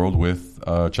underworld with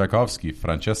Tchaikovsky,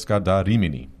 Francesca da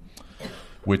Rimini,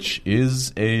 which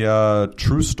is a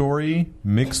true story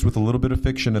mixed with a little bit of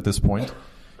fiction at this point.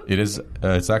 It is.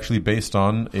 It's actually based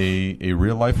on a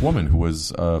real life woman who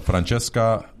was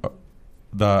Francesca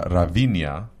da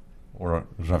Ravenna, or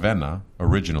Ravenna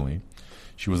originally.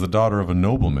 She was the daughter of a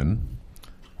nobleman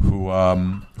who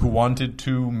wanted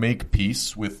to make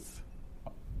peace with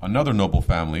another noble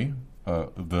family,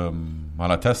 the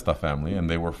Malatesta family, and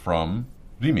they were from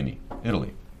Rimini,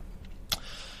 Italy.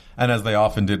 And as they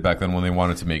often did back then when they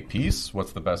wanted to make peace,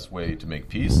 what's the best way to make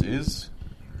peace is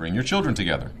bring your children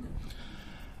together.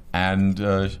 And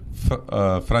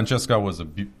Francesca was a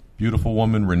beautiful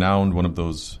woman, renowned, one of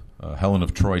those Helen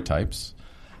of Troy types.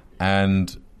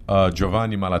 And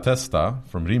Giovanni Malatesta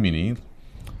from Rimini,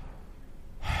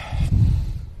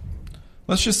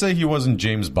 let's just say he wasn't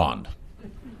James Bond.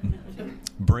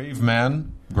 Brave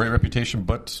man, great reputation,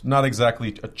 but not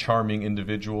exactly a charming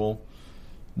individual.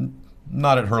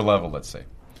 Not at her level, let's say.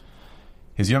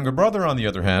 His younger brother, on the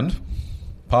other hand,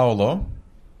 Paolo,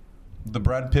 the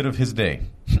Brad Pitt of his day.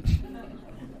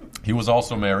 He was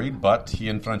also married, but he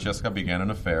and Francesca began an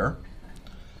affair.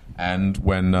 And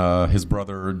when his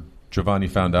brother Giovanni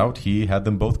found out, he had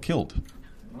them both killed.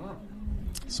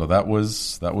 So that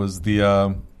was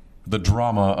the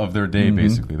drama of their day,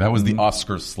 basically. That was the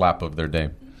Oscar slap of their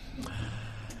day.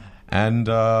 And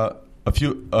a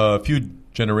few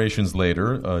generations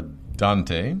later,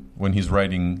 Dante, when he's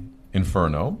writing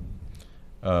Inferno,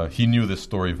 he knew this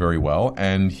story very well,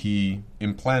 and he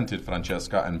implanted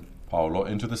Francesca and Paolo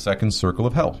into the second circle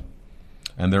of hell.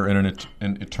 And they're in an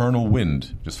eternal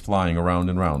wind, just flying around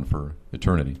and round for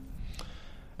eternity.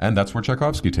 And that's where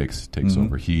Tchaikovsky takes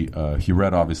over. He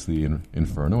read, obviously, in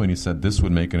Inferno, and he said this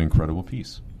would make an incredible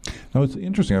piece. Now, it's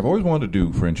interesting. I've always wanted to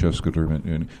do Francesca da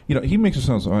Rimini. You know, he makes it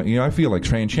sound, I feel like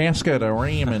Francesca da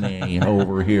Rimini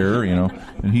over here, and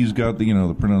he's got the,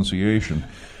 the pronunciation.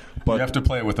 But you have to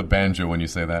play it with a banjo when you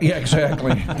say that. Yeah,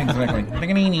 exactly. Anyway,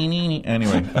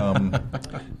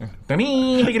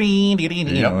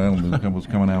 that was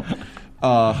coming out.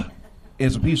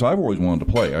 It's a piece I've always wanted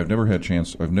to play. I've never had a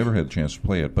chance to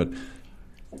play it, but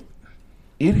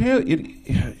and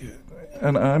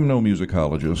I'm no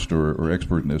musicologist or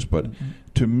expert in this, but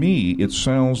to me, it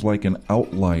sounds like an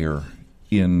outlier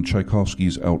in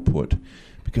Tchaikovsky's output,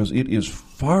 because it is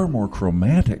far more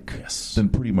chromatic than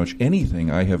pretty much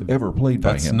anything I have ever played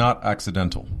by him. That's not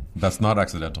accidental.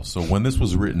 So when this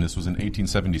was written, this was in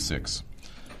 1876.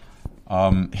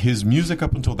 His music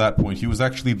up until that point, he was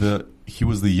the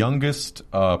youngest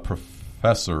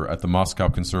professor at the Moscow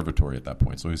Conservatory at that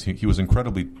point. So he was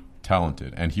incredibly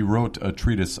talented, and he wrote a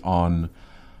treatise on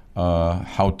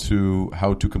how to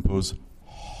compose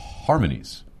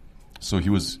harmonies. So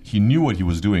he knew what he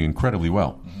was doing incredibly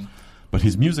well. But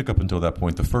his music up until that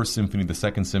point, the first symphony, the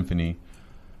second symphony,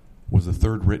 was the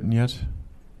third written yet?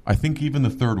 I think even the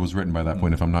third was written by that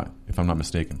point, if I'm not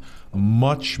mistaken.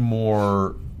 Much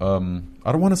more, I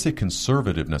don't want to say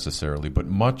conservative necessarily, but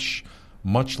much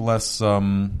less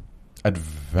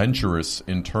adventurous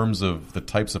in terms of the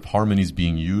types of harmonies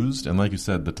being used, and like you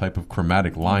said, the type of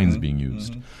chromatic lines being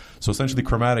used. So essentially,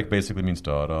 chromatic basically means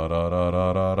da da da da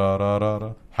da da da da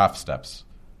da, half steps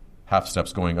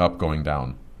going up, going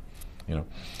down.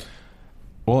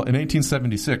 Well, in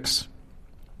 1876.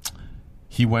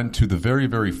 He went to the very,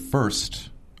 very first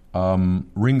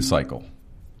ring cycle,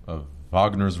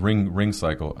 Wagner's ring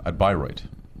cycle at Bayreuth,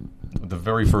 the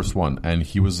very first one, and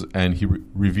he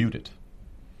reviewed it.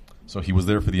 So he was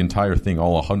there for the entire thing,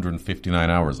 all 159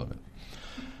 hours of it,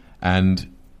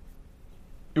 and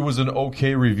it was an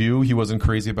okay review. He wasn't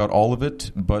crazy about all of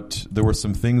it, but there were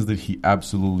some things that he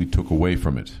absolutely took away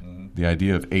from it. The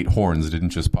idea of 8 horns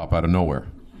didn't just pop out of nowhere.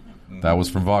 That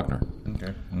was from Wagner.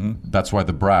 Okay. That's why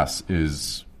the brass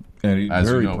is,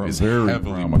 as you know, is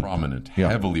heavily prominent. Yeah.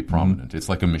 Heavily prominent. It's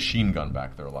like a machine gun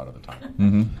back there a lot of the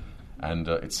time. And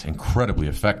it's incredibly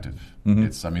effective.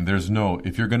 There's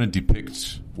if you're going to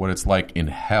depict what it's like in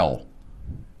hell,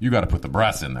 you got to put the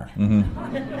brass in there.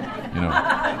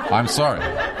 I'm sorry.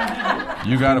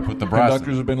 You got to put the brass.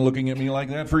 Conductors have been looking at me like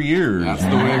that for years. That's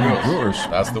the way it goes. Of course.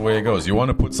 That's the way it goes. You want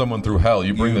to put someone through hell,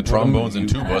 you bring the trombones and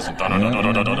tubas and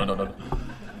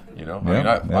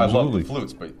I love the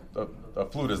flutes, but a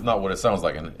flute is not what it sounds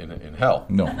like in hell.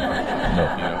 No.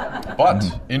 But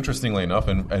interestingly enough,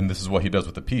 and this is what he does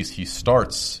with the piece, he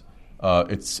starts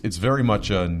It's very much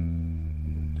a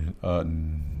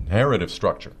narrative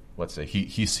structure. Let's say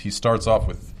he starts off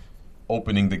with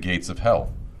opening the gates of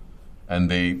hell,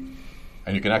 and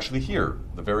you can actually hear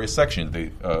the various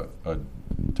sections.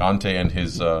 Dante and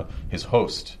his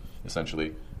host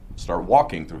essentially start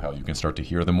walking through hell. You can start to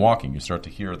hear them walking. You start to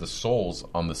hear the souls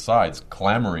on the sides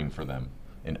clamoring for them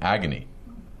in agony.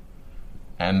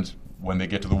 And when they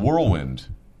get to the whirlwind,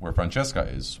 where Francesca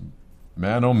is,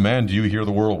 man, oh man, do you hear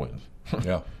the whirlwind?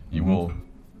 Yeah. You will,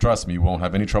 trust me, you won't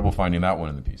have any trouble finding that one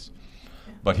in the piece.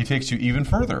 But he takes you even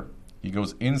further. He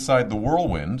goes inside the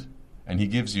whirlwind, and he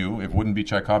gives you, it wouldn't be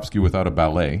Tchaikovsky without a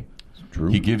ballet. True.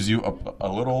 He gives you a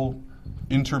little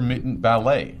intermittent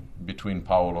ballet between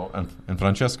Paolo and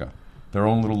Francesca, their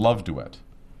own little love duet.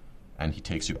 And he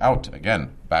takes you out,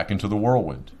 again, back into the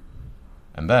whirlwind.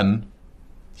 And then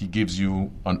he gives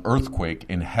you an earthquake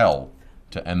in hell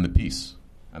to end the piece.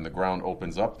 And the ground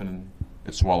opens up and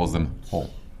it swallows them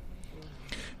whole.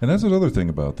 And that's another thing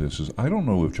about this is I don't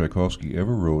know if Tchaikovsky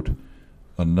ever wrote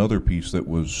another piece that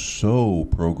was so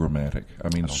programmatic. I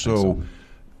mean, so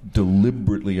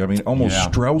deliberately. I mean, almost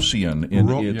Straussian in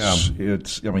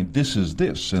its. I mean, this is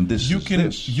this, and this is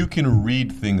this. You can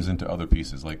read things into other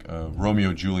pieces, like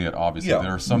Romeo Juliet. Obviously,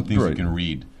 there are some things you can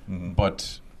read,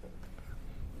 but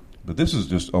this is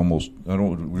just almost. I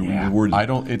don't. I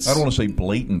don't want to say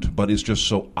blatant, but it's just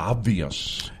so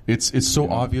obvious. It's so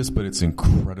obvious, but it's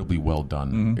incredibly well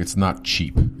done. It's not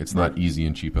cheap. It's not easy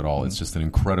and cheap at all. It's just an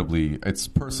incredibly. I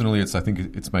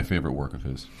think it's my favorite work of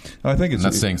his. I think it's.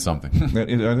 That's saying something.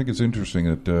 I think it's interesting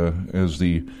that as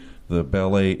the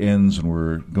ballet ends and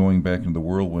we're going back into the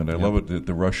whirlwind. I love it that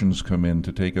the Russians come in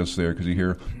to take us there because you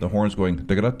hear the horns going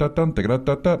da-da-da-da-dun,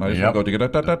 da-da-da-da-da, and I just want to go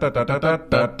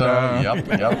da-da-da-da-da-da-da-da.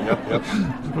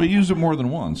 Yep. We use it more than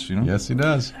once, you know. Yes, he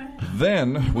does.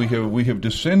 Then we have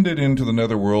descended into the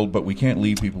netherworld, but we can't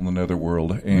leave people in the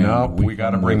netherworld. And we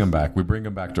got to bring them back. We bring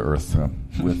them back to Earth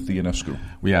with the Enescu.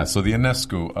 Yeah. So the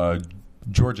Enescu,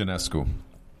 George Enescu,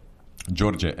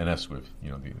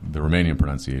 the Romanian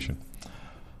pronunciation.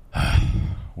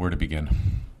 Where to begin?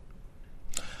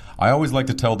 I always like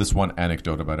to tell this one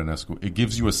anecdote about Enescu. It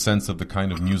gives you a sense of the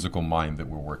kind of musical mind that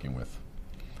we're working with.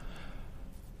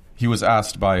 He was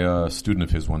asked by a student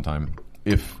of his one time,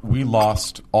 if we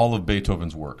lost all of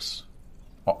Beethoven's works,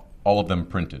 all of them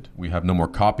printed, we have no more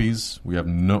copies, we have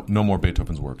no more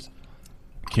Beethoven's works,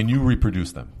 can you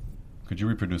reproduce them? Could you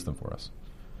reproduce them for us?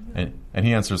 And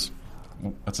he answers,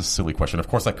 that's a silly question. Of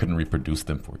course I couldn't reproduce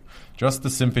them for you. Just the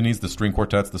symphonies, the string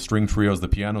quartets, the string trios, the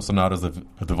piano sonatas,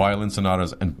 the violin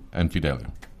sonatas, and Fidelio.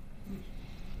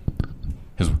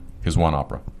 His one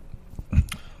opera.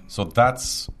 So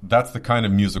that's the kind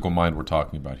of musical mind we're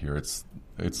talking about here. It's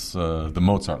the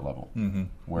Mozart level,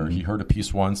 where he heard a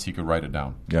piece once, he could write it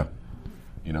down. Yeah.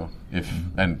 You know,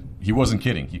 and he wasn't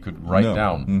kidding. He could write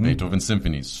down Beethoven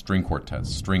symphonies, string quartets,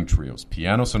 string trios,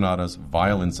 piano sonatas,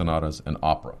 violin sonatas, and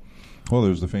opera. Well,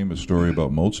 there's the famous story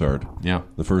about Mozart. Yeah.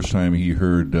 The first time he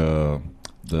heard the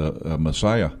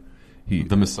Messiah, he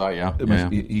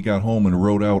got home and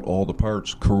wrote out all the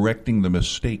parts, correcting the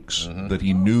mistakes that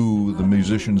he knew the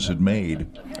musicians had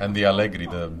made. And the Allegri,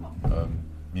 the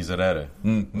Miserere,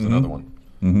 was another one.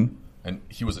 And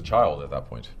he was a child at that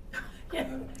point.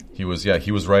 He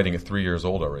was writing at 3 years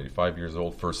old already, 5 years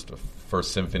old, first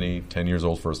symphony, 10 years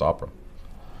old, first opera.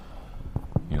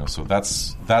 You know, so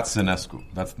that's Enescu.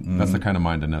 That's the kind of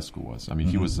mind Enescu was. I mean,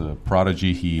 he was a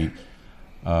prodigy. He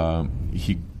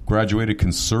graduated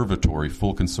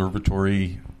full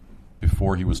conservatory,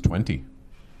 before he was 20.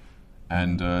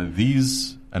 And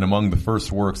among the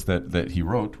first works that he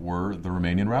wrote were the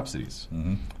Romanian Rhapsodies.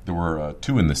 There were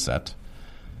 2 in this set,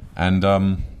 and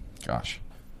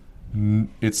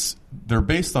they're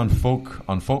based on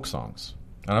folk songs.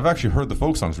 And I've actually heard the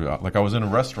folk songs. Like I was in a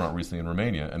restaurant recently in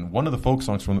Romania, and one of the folk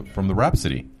songs from the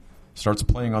Rhapsody starts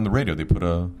playing on the radio. They put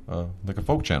a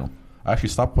folk channel. I actually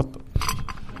stopped. But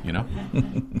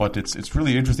it's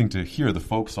really interesting to hear the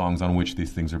folk songs on which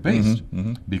these things are based,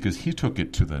 because he took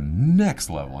it to the next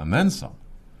level and then some.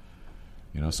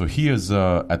 You know, so he is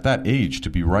at that age to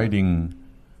be writing.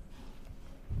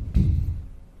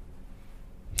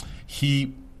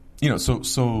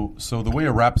 So the way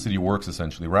a rhapsody works,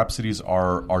 essentially, rhapsodies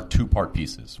are 2-part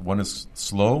pieces. One is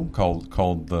slow,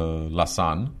 called the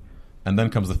lasan, and then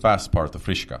comes the fast part, the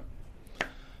frischka.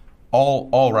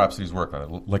 All rhapsodies work like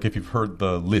that. Like if you've heard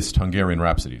the Liszt Hungarian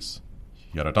rhapsodies.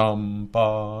 That's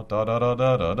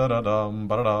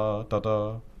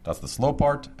the slow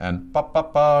part, and that's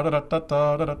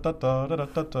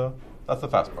the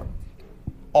fast part.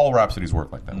 All rhapsodies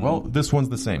work like that. Well, this one's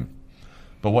the same.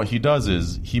 But what he does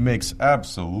is he makes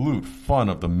absolute fun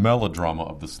of the melodrama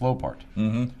of the slow part.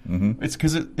 It's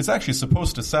because it's actually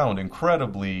supposed to sound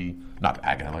incredibly, not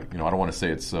agony, like, I don't want to say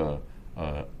it's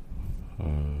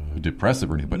depressive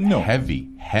or anything, but heavy.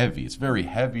 It's very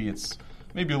heavy. It's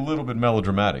maybe a little bit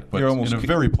melodramatic, but in a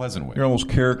very pleasant way. You're almost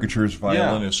caricatures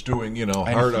violinist doing,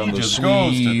 heart on the just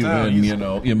goes to sleeve town.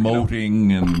 and,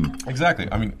 emoting and... Exactly.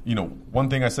 I mean, one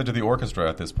thing I said to the orchestra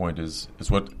at this point is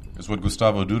what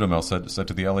Gustavo Dudamel said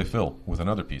to the LA Phil with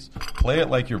another piece. Play it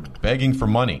like you're begging for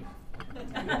money.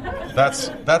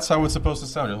 That's how it's supposed to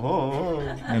sound.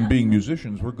 And being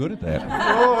musicians, we're good at that.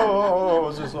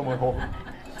 Is this on my whole?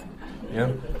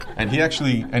 Yeah. And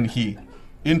he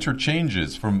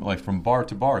interchanges from bar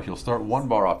to bar. He'll start one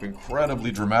bar off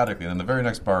incredibly dramatically, and then the very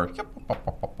next bar,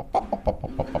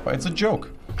 it's a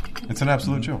joke. It's an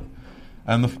absolute joke.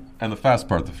 And the fast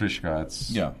part, the Frischka,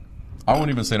 it's I won't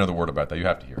even say another word about that. You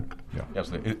have to hear it. Yeah.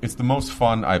 Absolutely. It's the most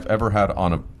fun I've ever had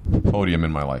on a podium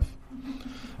in my life.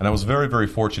 And I was very, very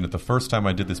fortunate. The first time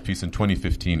I did this piece in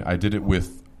 2015, I did it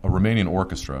with a Romanian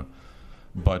orchestra,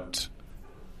 but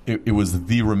it was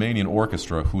the Romanian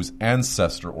orchestra whose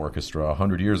ancestor orchestra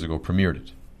 100 years ago premiered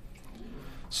it.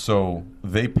 So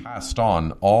they passed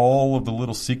on all of the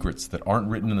little secrets that aren't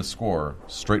written in the score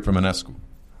straight from Enescu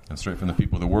and straight from the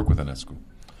people that work with Enescu.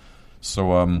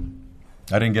 So I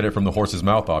didn't get it from the horse's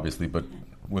mouth, obviously, but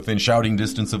within shouting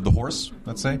distance of the horse,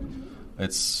 let's say,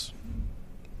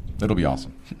 it'll be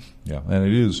awesome. Yeah, and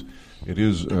it is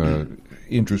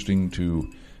interesting to...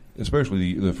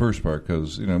 especially the first part,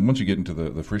 because once you get into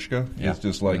the Frischka, it's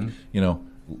just like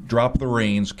drop the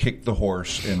reins, kick the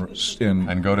horse,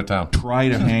 and go to town. Try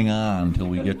to hang on until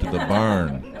we get to the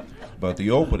barn. But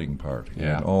the opening part,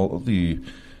 and all of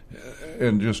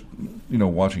and just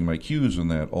watching my cues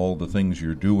and that, all the things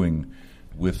you're doing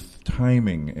with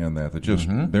timing and that just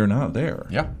they're not there.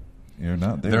 Yeah, they're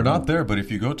not there. They're not there. But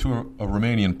if you go to a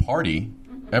Romanian party,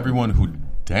 everyone who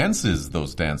dances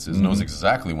those dances knows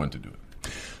exactly when to do it.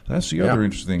 That's the other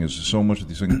interesting thing, is so much of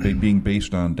these things being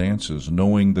based on dances,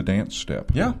 knowing the dance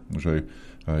step. Yeah. Which I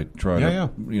try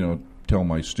to tell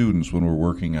my students when we're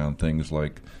working on things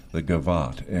like the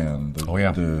Gavotte and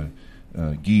the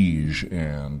Guige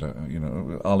and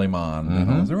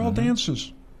Aleman. They're all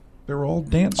dances. They're all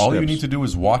dance All steps. you need to do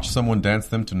is watch someone dance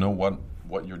them to know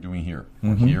what you're doing here,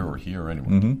 or here, or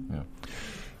anywhere. Yeah.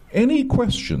 Any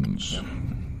questions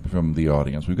from the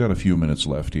audience? We've got a few minutes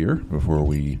left here before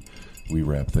we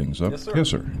wrap things up. Yes,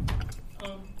 sir.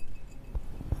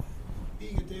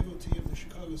 Being a devotee of the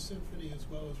Chicago Symphony as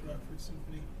well as Rockford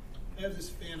Symphony, I have this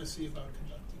fantasy about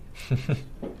conducting.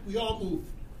 We all move.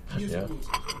 Music moves.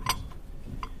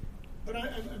 But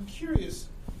I'm curious,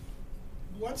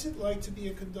 what's it like to be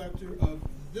a conductor of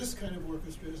this kind of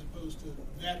orchestra as opposed to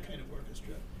that kind of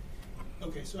orchestra?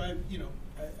 Okay, so I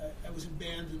was in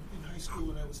band in high school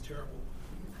and I was terrible.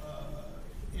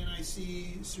 And I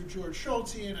see Sir George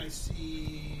Schulte and I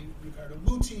see Riccardo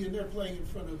Muti, and they're playing in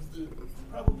front of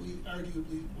probably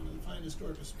arguably one of the finest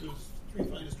orchestras, 3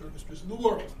 finest orchestras in the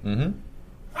world.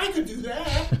 I could do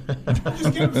that.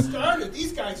 Just get them started.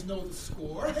 These guys know the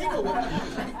score. They know what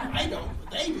they're doing. I don't,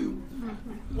 but they do.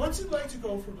 What's it like to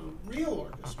go from a real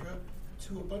orchestra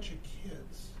to a bunch of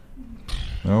kids?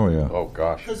 Oh, yeah. Oh,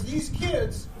 gosh. Because these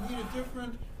kids need a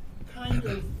different kind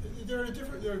of... They're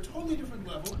a totally different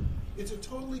level. It's a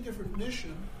totally different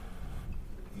mission.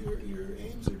 Your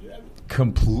aims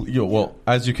are... well,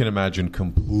 as you can imagine,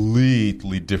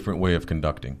 completely different way of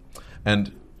conducting.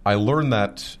 And I learned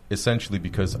that essentially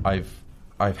because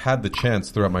I've had the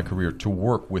chance throughout my career to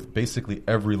work with basically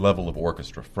every level of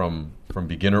orchestra, from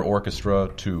beginner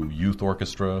orchestra to youth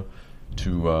orchestra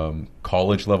to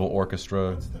college level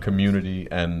orchestra, community,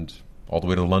 and all the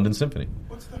way to the London Symphony.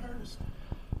 What's the hardest?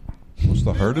 What's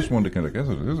the hardest one to conduct?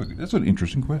 That's an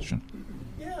interesting question.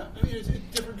 Yeah, I mean, it's a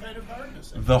different kind of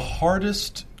hardness. The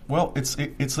hardest, well, it's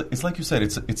like you said,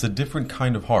 it's a different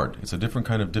kind of hard. It's a different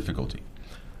kind of difficulty.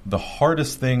 The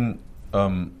hardest thing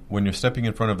when you're stepping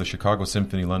in front of the Chicago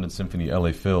Symphony, London Symphony,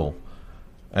 LA Phil,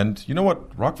 and you know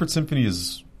what, Rockford Symphony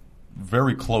is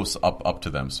very close up to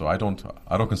them. So I don't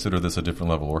consider this a different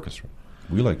level orchestra.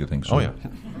 We like to think so. Oh yeah.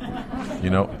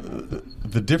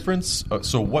 The difference.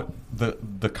 So what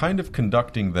the kind of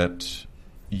conducting that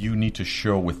you need to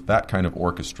show with that kind of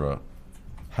orchestra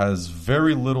has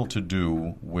very little to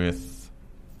do with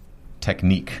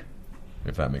technique,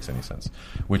 if that makes any sense.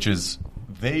 Which is,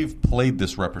 they've played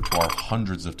this repertoire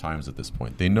hundreds of times at this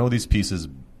point. They know these pieces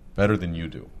better than you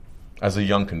do as a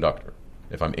young conductor.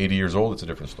 If I'm 80 years old, it's a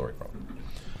different story probably.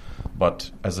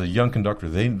 But as a young conductor,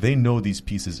 they know these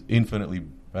pieces infinitely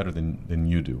better than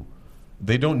you do.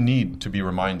 They don't need to be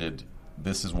reminded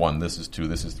this is 1, this is 2,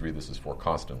 this is 3, this is 4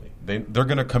 constantly. They're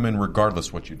going to come in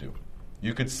regardless what you do.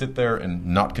 You could sit there and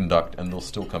not conduct, and they'll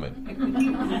still come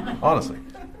in. Honestly,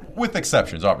 with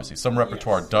exceptions, obviously. Some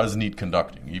repertoire does need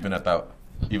conducting, even at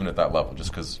that level,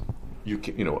 just because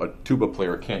a tuba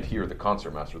player can't hear the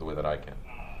concertmaster the way that I can,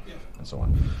 and so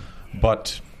on.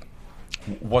 But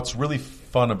what's really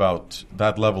fun about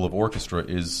that level of orchestra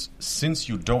is, since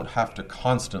you don't have to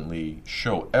constantly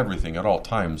show everything at all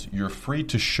times, you're free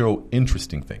to show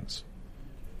interesting things.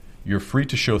 You're free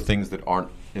to show things that aren't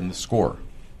in the score.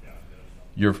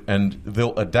 And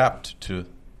they'll adapt to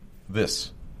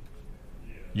this.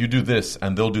 You do this,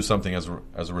 and they'll do something as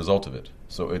a result of it.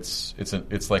 So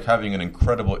it's like having an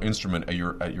incredible instrument at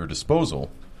your disposal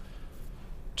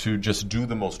to just do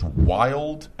the most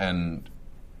wild and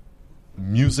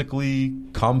musically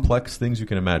complex things you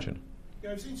can imagine.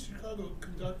 Yeah, I've seen Chicago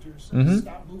conductors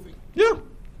stop moving. Yeah,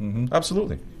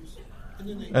 absolutely.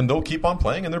 And they'll keep on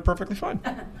playing, and they're perfectly fine.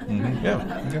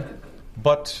 Yeah.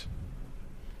 But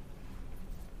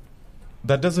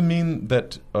that doesn't mean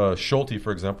that Schulte,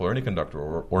 for example, or any conductor,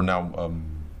 or now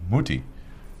Muti,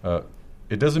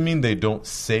 it doesn't mean they don't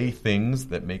say things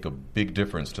that make a big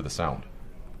difference to the sound.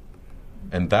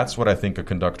 And that's what I think a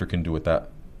conductor can do at that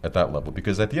level.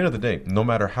 Because at the end of the day, no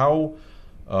matter how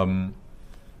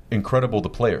incredible the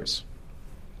players,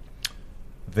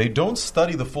 they don't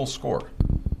study the full score.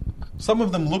 Some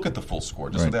of them look at the full score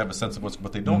just so they have a sense of what's,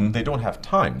 but they don't. They don't have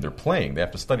time. They're playing. They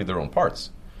have to study their own parts.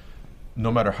 No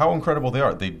matter how incredible they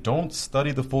are, they don't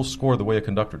study the full score the way a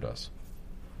conductor does.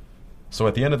 So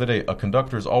at the end of the day, a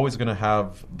conductor is always going to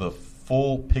have the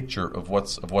full picture of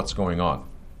what's going on,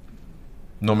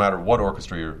 no matter what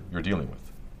orchestra you're dealing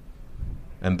with.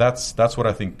 And that's what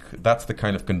I think. That's the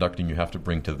kind of conducting you have to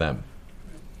bring to them.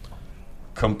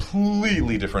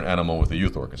 Completely different animal with a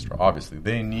youth orchestra. Obviously,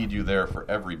 they need you there for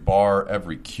every bar,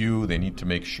 every cue. They need to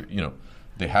make sure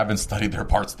they haven't studied their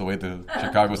parts the way the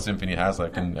Chicago Symphony has. I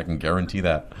can guarantee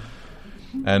that.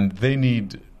 And they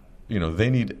need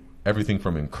everything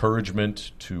from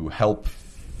encouragement to help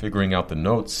figuring out the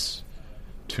notes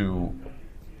to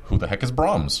who the heck is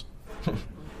Brahms.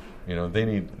 They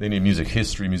need music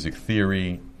history, music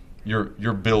theory.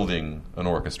 You're building an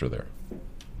orchestra there.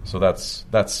 So that's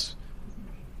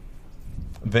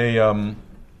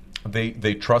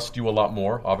they trust you a lot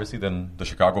more, obviously, than the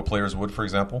Chicago players would, for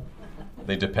example.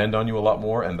 They depend on you a lot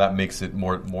more, and that makes it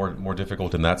more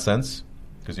difficult in that sense,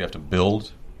 because you have to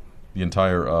build the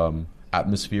entire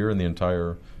atmosphere and the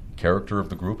entire character of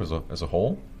the group as a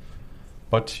whole.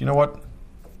 But you know what?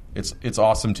 It's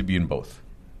awesome to be in both.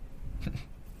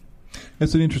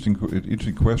 It's an interesting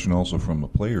question also from a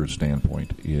player's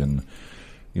standpoint.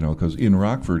 Because in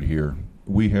Rockford here,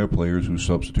 we have players who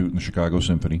substitute in the Chicago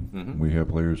Symphony. Mm-hmm. We have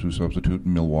players who substitute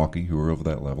in Milwaukee who are of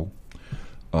that level.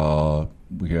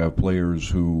 We have players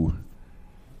who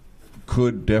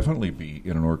could definitely be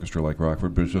in an orchestra like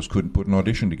Rockford, but just couldn't put an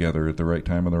audition together at the right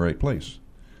time in the right place.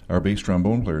 Our bass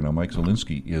trombone player now, Mike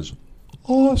Zielinski, is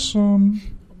awesome.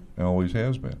 Always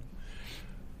has been.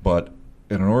 But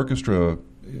in an orchestra,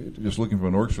 just looking from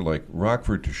an orchestra like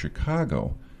Rockford to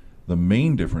Chicago, the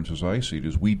main difference, as I see it,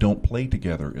 is we don't play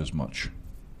together as much.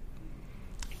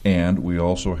 And we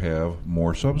also have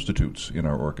more substitutes in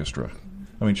our orchestra.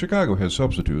 I mean, Chicago has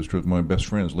substitutes. My best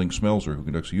friend is Link Smelzer, who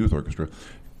conducts a youth orchestra,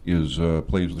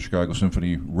 plays with the Chicago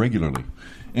Symphony regularly.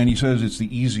 And he says it's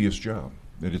the easiest job,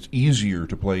 that it's easier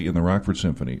to play in the Rockford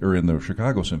Symphony, or in the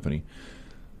Chicago Symphony,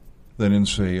 than in,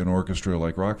 say, an orchestra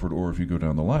like Rockford, or if you go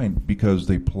down the line, because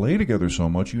they play together so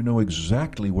much, you know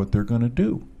exactly what they're going to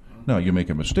do. Now, you make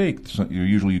a mistake,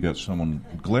 usually you got someone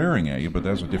glaring at you, but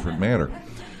that's a different matter.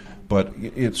 But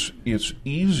it's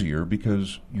easier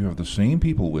because you have the same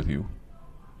people with you.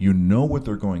 You know what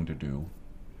they're going to do.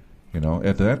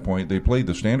 At that point, they played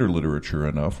the standard literature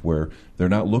enough where they're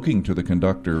not looking to the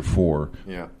conductor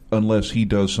unless he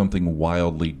does something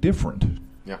wildly different,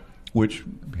 which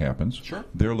happens. Sure.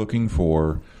 They're looking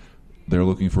for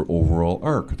overall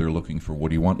arc. They're looking for, what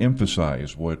do you want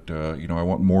emphasized? What I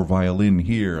want more violin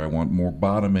here. I want more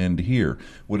bottom end here.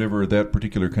 Whatever that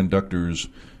particular conductor's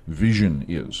vision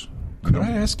is. Could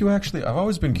I ask you, actually, I've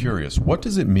always been curious, what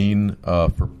does it mean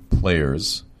for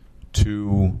players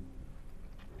to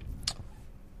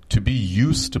be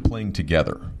used to playing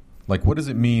together? Like, what does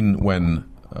it mean when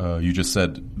you just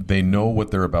said they know what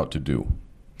they're about to do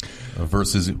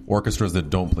versus orchestras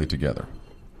that don't play together?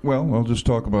 Well, I'll just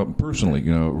talk about personally.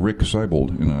 Rick Seibold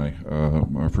and I,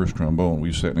 our first trombone,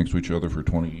 we sat next to each other for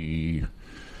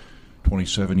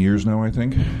 27 years now, I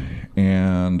think.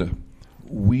 And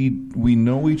we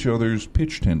know each other's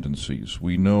pitch tendencies.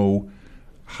 We know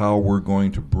how we're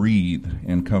going to breathe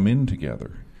and come in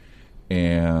together.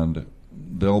 And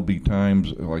there'll be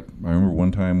times, like I remember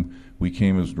one time we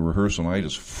came as a rehearsal and I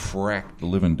just fracked the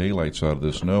living daylights out of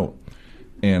this note.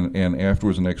 And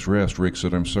afterwards, the next rest, Rick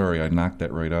said, "I'm sorry, I knocked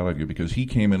that right out of you," because he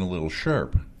came in a little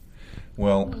sharp.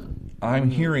 Well, I'm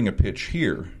hearing a pitch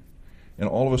here, and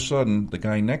all of a sudden, the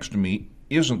guy next to me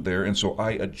isn't there, and so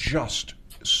I adjust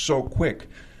so quick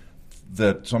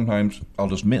that sometimes I'll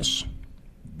just miss,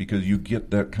 because you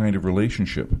get that kind of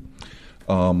relationship.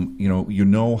 You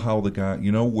know how the guy,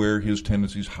 you know where his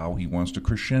tendencies, how he wants to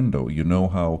crescendo. You know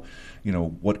how,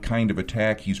 what kind of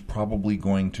attack he's probably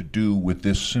going to do with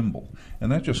this cymbal.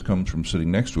 And that just comes from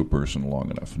sitting next to a person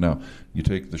long enough. Now, you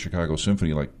take the Chicago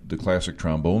Symphony, like the classic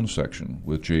trombone section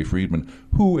with Jay Friedman,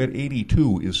 who at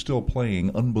 82 is still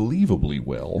playing unbelievably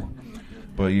well.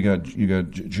 But you got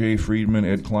Jay Friedman,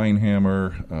 Ed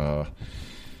Kleinhammer.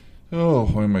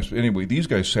 Anyway, these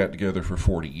guys sat together for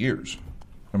 40 years.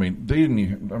 I mean, they didn't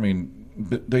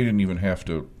even have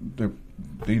to. They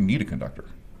didn't need a conductor.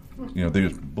 They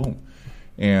just boom.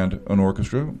 And an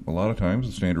orchestra, a lot of times,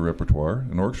 the standard repertoire,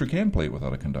 an orchestra can play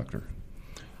without a conductor.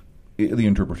 The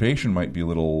interpretation might be a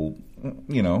little,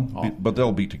 but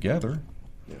they'll be together.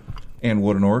 Yeah. And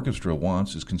what an orchestra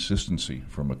wants is consistency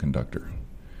from a conductor.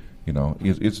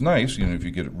 It's nice, if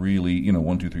you get it really,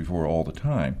 1, 2, 3, 4 all the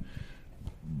time.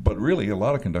 But really, a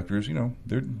lot of conductors,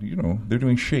 they're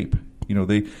doing shape.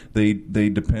 They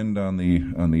depend on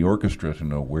the orchestra to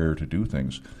know where to do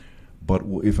things. But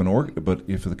if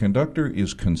the conductor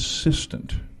is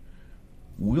consistent,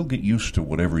 we'll get used to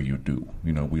whatever you do.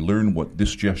 We learn what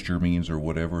this gesture means or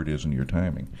whatever it is in your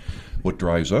timing. What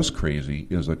drives us crazy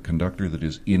is a conductor that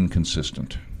is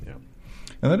inconsistent. Yeah.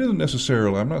 And that isn't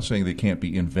necessarily, I'm not saying they can't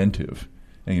be inventive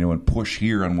and push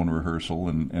here on one rehearsal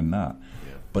and not.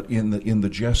 Yeah. But in the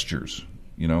gestures,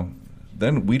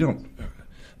 then we don't.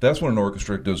 That's when an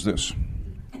orchestra does this.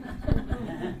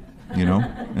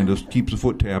 And just keeps the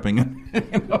foot tapping,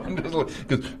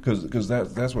 because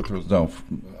that's what throws down.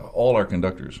 All our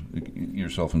conductors,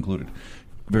 yourself included,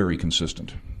 very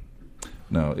consistent.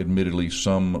 Now, admittedly,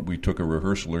 some we took a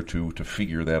rehearsal or two to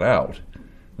figure that out.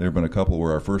 There have been a couple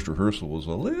where our first rehearsal was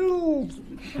a little.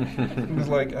 It was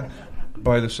like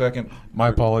by the second. My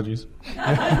apologies.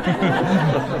 by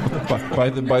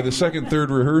the second,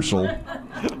 third rehearsal,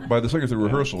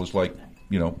 it's like.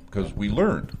 Because we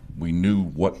learned. We knew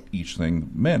what each thing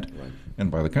meant. Right.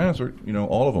 And by the concert,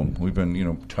 all of them, we've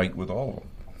been, tight with all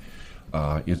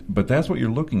of them. But that's what you're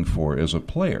looking for as a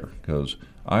player, because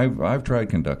I've tried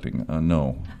conducting.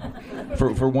 No.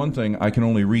 For one thing, I can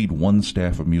only read one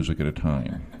staff of music at a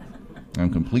time.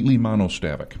 I'm completely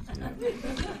monostavic.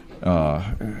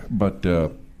 But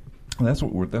that's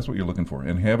what you're looking for.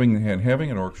 And having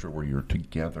an orchestra where you're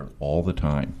together all the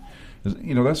time,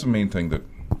 that's the main thing that.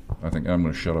 I think I'm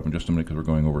going to shut up in just a minute because we're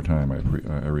going over time, I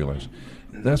realize.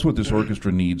 That's what this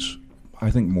orchestra needs, I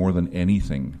think, more than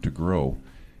anything to grow,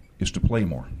 is to play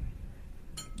more.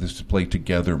 Is to play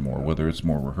together more, whether it's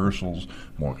more rehearsals,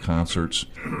 more concerts.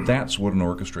 That's what an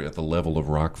orchestra at the level of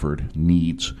Rockford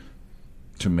needs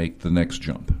to make the next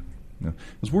jump.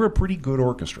 Because we're a pretty good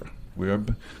orchestra.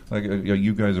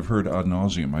 You guys have heard ad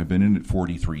nauseum. I've been in it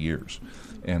 43 years.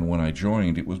 And when I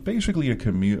joined, it was basically a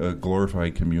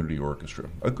glorified community orchestra,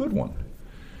 a good one.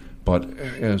 But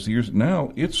as the years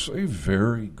now, it's a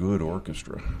very good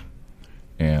orchestra,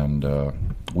 and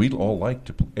we'd all like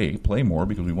to play more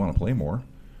because we want to play more.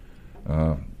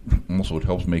 Also, it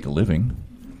helps make a living.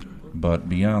 But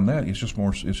beyond that, it's just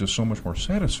so much more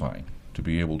satisfying to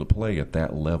be able to play at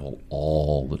that level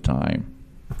all the time.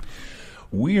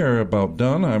 We are about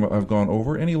done. I've gone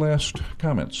over. Any last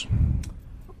comments?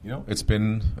 It's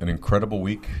been an incredible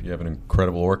week. You have an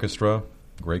incredible orchestra,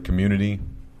 great community,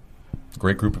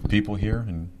 great group of people here,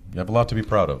 and you have a lot to be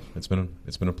proud of. It's been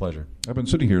a pleasure. I've been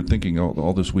sitting here thinking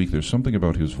all this week. There's something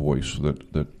about his voice that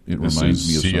it reminds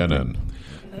me of CNN. Something.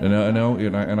 And I know,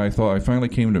 and I thought, it finally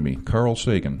came to me. Carl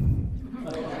Sagan.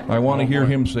 I want to hear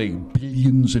him say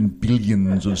billions and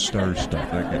billions of star stuff.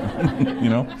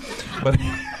 But.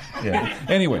 Yeah.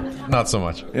 Anyway. Not so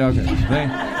much. Yeah, okay.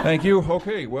 Thank you.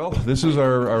 Okay, well, this is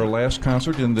our last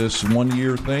concert in this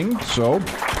one-year thing. So,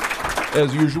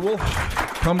 as usual,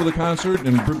 come to the concert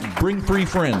and bring 3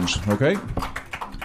 friends, okay?